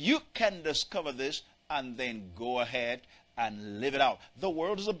 You can discover this and then go ahead and live it out. The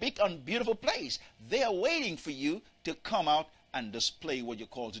world is a big and beautiful place. They are waiting for you to come out and display what you're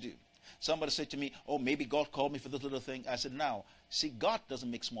called to do. Somebody said to me, oh, maybe God called me for this little thing. I said, now, see, God doesn't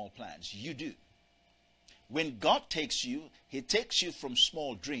make small plans. You do. When God takes you, he takes you from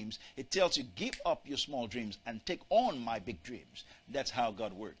small dreams. He tells you, give up your small dreams and take on my big dreams. That's how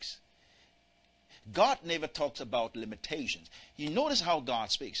God works. God never talks about limitations. You notice how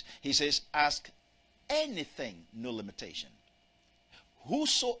God speaks. He says, ask anything, no limitation.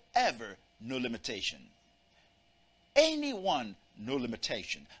 Whosoever, no limitation. Anyone, no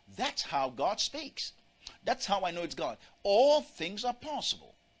limitation. That's how God speaks. That's how I know it's God. All things are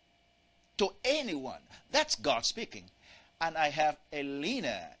possible to anyone. That's God speaking. And I have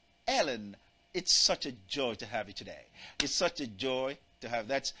Ellen. It's such a joy to have you today. It's such a joy to have.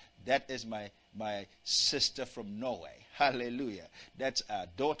 That is my sister from Norway. Hallelujah. That's a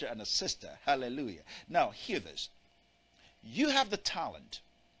daughter and a sister. Hallelujah. Now, hear this. You have the talent.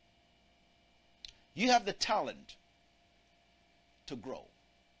 You have the talent to grow.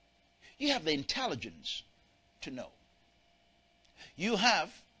 You have the intelligence to know. You have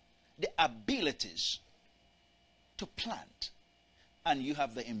the abilities to plant. And you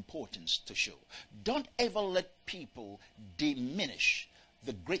have the importance to show. Don't ever let people diminish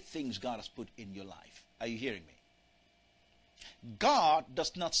the great things God has put in your life. Are you hearing me? God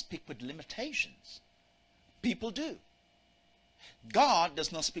does not speak with limitations. People do. God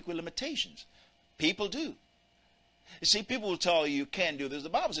does not speak with limitations. People do. You see, people will tell you can't do this. The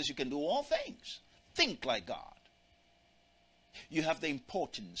Bible says you can do all things. Think like God. You have the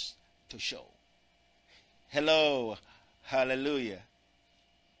importance to show. Hello. Hallelujah.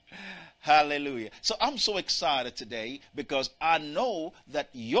 Hallelujah. So I'm so excited today because I know that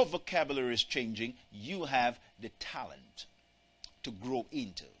your vocabulary is changing. You have the talent to grow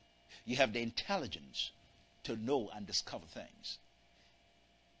into. You have the intelligence to know and discover things.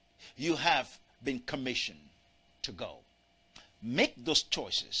 You have been commissioned to go. Make those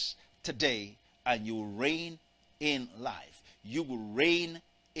choices today and you will reign in life. You will reign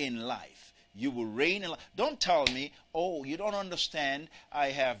in life. You will reign in life. Don't tell me, oh, you don't understand. I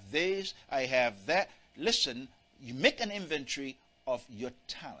have this, I have that. Listen, you make an inventory of your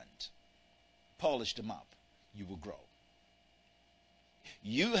talent. Polish them up. You will grow.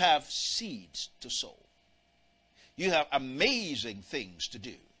 You have seeds to sow. You have amazing things to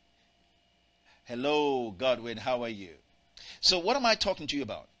do. Hello, Godwin, how are you? So what am I talking to you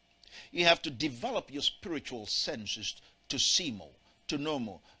about? You have to develop your spiritual senses to see more, to know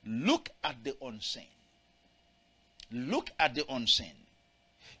more. Look at the unseen. Look at the unseen.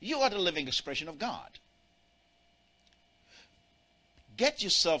 You are the living expression of God. Get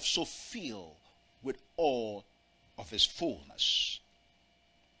yourself so filled with all of his fullness.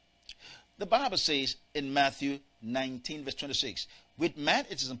 The Bible says in Matthew 19 verse 26, with man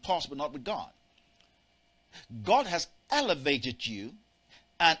it is impossible, not with God. God has elevated you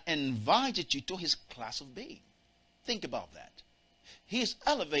and invited you to his class of being. Think about that. He has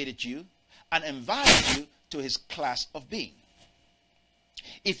elevated you and invited you to his class of being.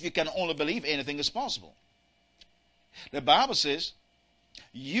 If you can only believe, anything is possible. The Bible says,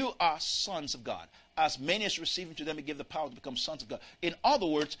 you are sons of God. As many as receive him, to them he gave the power to become sons of God. In other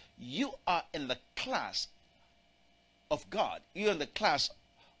words, you are in the class of God. You're in the class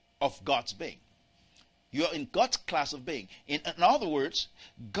of God's being. You're in God's class of being. In other words,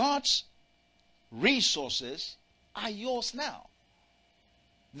 God's resources are yours now.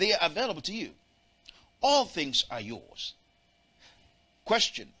 They are available to you. All things are yours.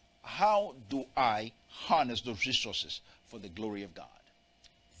 Question, how do I harness those resources for the glory of God?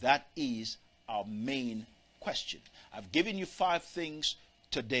 That is our main question. I've given you 5 things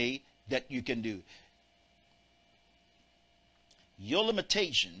today that you can do. Your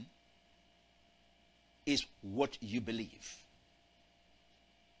limitation is what you believe.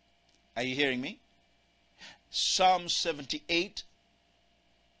 Are you hearing me? Psalm 78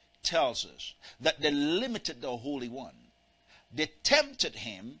 tells us that they limited the Holy One. They tempted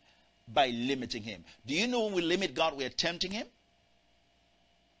him by limiting him. Do you know when we limit God, we are tempting him?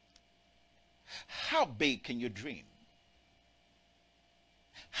 How big can you dream?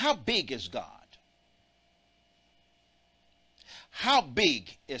 How big is God? How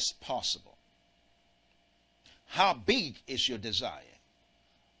big is possible? How big is your desire?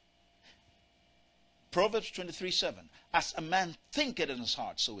 Proverbs 23:7. As a man thinketh in his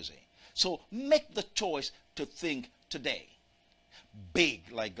heart, so is he. So make the choice to think today big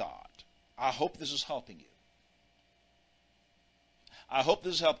like God. I hope this is helping you. I hope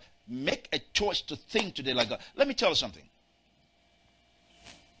this helps. Make a choice to think today like God. Let me tell you something.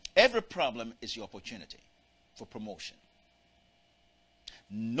 Every problem is your opportunity for promotion.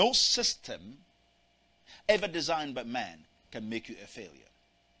 No system ever designed by man can make you a failure.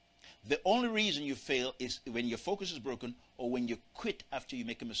 The only reason you fail is when your focus is broken or when you quit after you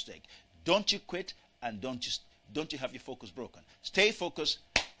make a mistake. Don't you quit and don't you have your focus broken. Stay focused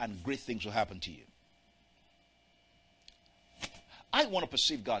and great things will happen to you. I want to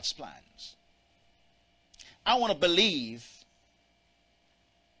perceive God's plans. I want to believe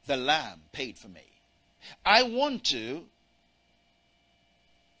the Lamb paid for me. I want to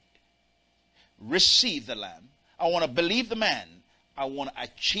receive the Lamb. I want to believe the man. I want to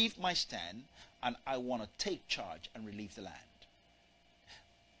achieve my stand, and I want to take charge and relieve the land.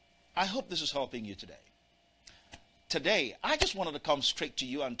 I hope this is helping you today. Today, I just wanted to come straight to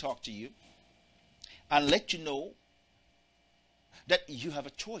you and talk to you and let you know that you have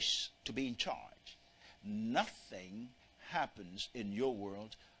a choice to be in charge. Nothing happens in your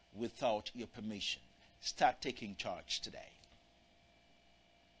world without your permission. Start taking charge today.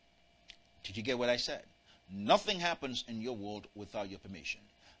 Did you get what I said? Nothing happens in your world without your permission.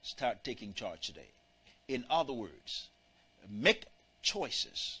 Start taking charge today. In other words, make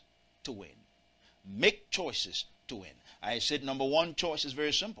choices to win. Make choices to win. I said number one choice is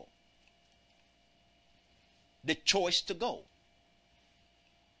very simple. The choice to go.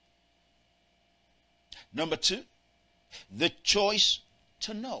 Number two, the choice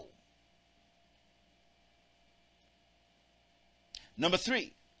to know. Number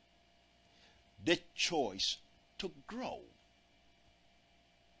three, the choice to grow.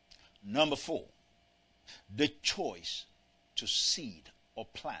 Number four, the choice to seed or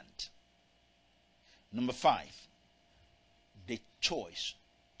plant. Number five, the choice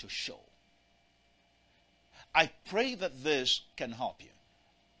to show. I pray that this can help you.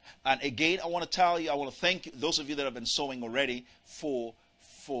 And again, I want to tell you, I want to thank you, those of you that have been sowing already for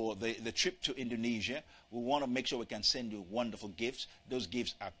the trip to Indonesia. We want to make sure we can send you wonderful gifts. Those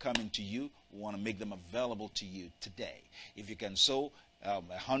gifts are coming to you. We want to make them available to you today. If you can sow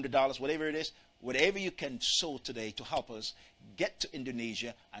 $100, whatever it is, whatever you can sow today to help us get to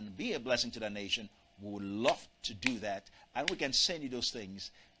Indonesia and be a blessing to the nation, we would love to do that. And we can send you those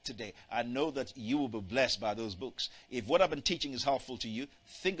things today. I know that you will be blessed by those books. If what I've been teaching is helpful to you,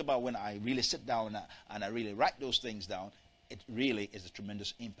 think about when I really sit down and I really write those things down. It really is a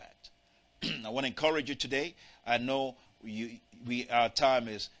tremendous impact. I want to encourage you today. I know our time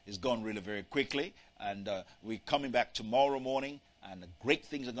is gone really very quickly, and we're coming back tomorrow morning, and great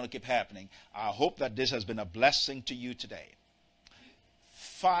things are going to keep happening. I hope that this has been a blessing to you today.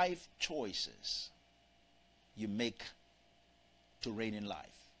 5 choices you make to reign in life.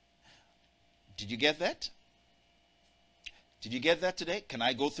 Did you get that? Did you get that today? Can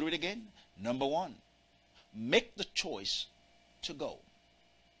I go through it again? Number 1, make the choice to go.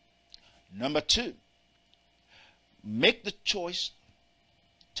 Number 2, make the choice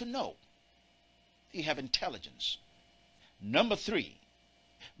to know. You have intelligence. Number 3,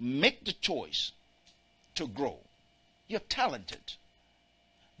 make the choice to grow. You're talented.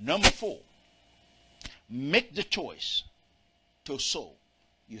 Number 4, make the choice to sow.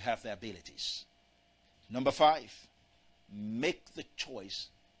 You have the abilities. Number 5, make the choice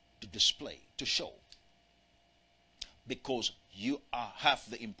to display, to show. Because you have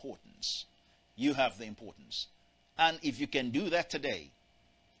the importance. You have the importance. And if you can do that today,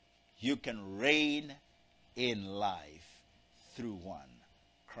 you can reign in life through one,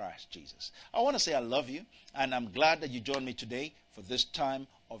 Christ Jesus. I want to say I love you, and I'm glad that you joined me today for this time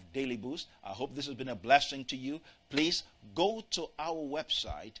of Daily Boost. I hope this has been a blessing to you. Please go to our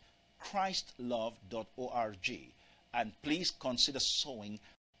website, christlove.org, and please consider sowing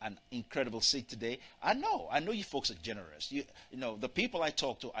an incredible seed today. I know you folks are generous. You know, the people I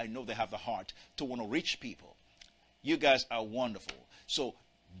talk to, I know they have the heart to want to reach people. You guys are wonderful. So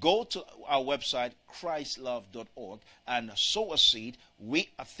go to our website, christlove.org, and sow a seed. We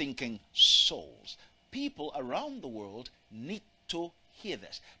are thinking souls. People around the world need to hear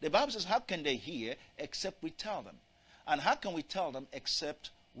this. The Bible says, how can they hear except we tell them? And how can we tell them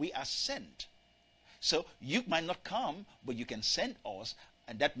except we are sent? So you might not come, but you can send us,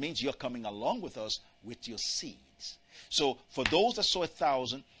 and that means you're coming along with us with your seeds. So for those that sow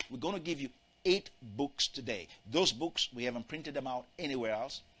 1,000, we're going to give you 8 books today. Those books, we haven't printed them out anywhere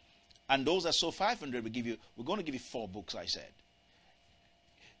else. And those that sow 500, we're going to give you 4 books, I said.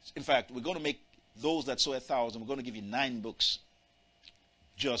 In fact, we're going to make those that sow 1,000, we're going to give you 9 books.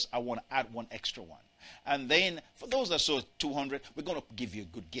 Just, I want to add 1 extra one. And then for those that sow 200, we're going to give you a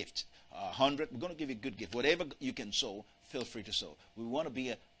good gift. 100, we're going to give you a good gift. Whatever you can sow, feel free to sow. We want to be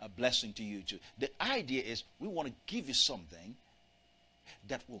a blessing to you too. The idea is we want to give you something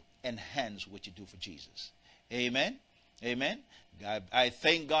that will enhance what you do for Jesus. Amen. Amen. I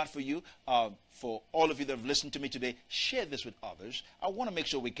thank God for you, for all of you that have listened to me today. Share this with others. I want to make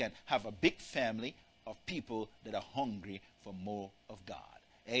sure we can have a big family of people that are hungry for more of God.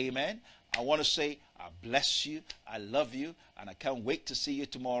 Amen. I want to say I bless you, I love you, and I can't wait to see you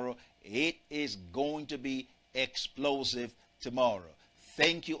tomorrow. It is going to be explosive tomorrow.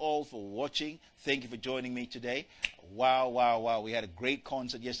 Thank you all for watching. Thank you for joining me today. Wow, wow, wow. We had a great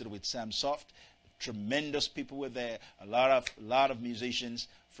concert yesterday with Sam Soft. Tremendous people were there. A lot of musicians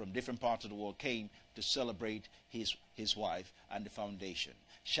from different parts of the world came to celebrate his wife and the foundation,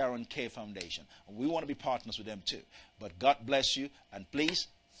 Sharon K Foundation. We want to be partners with them too. But God bless you, and please,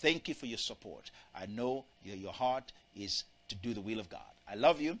 thank you for your support. I know your heart is to do the will of God. I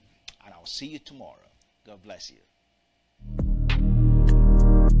love you, and I'll see you tomorrow. God bless you.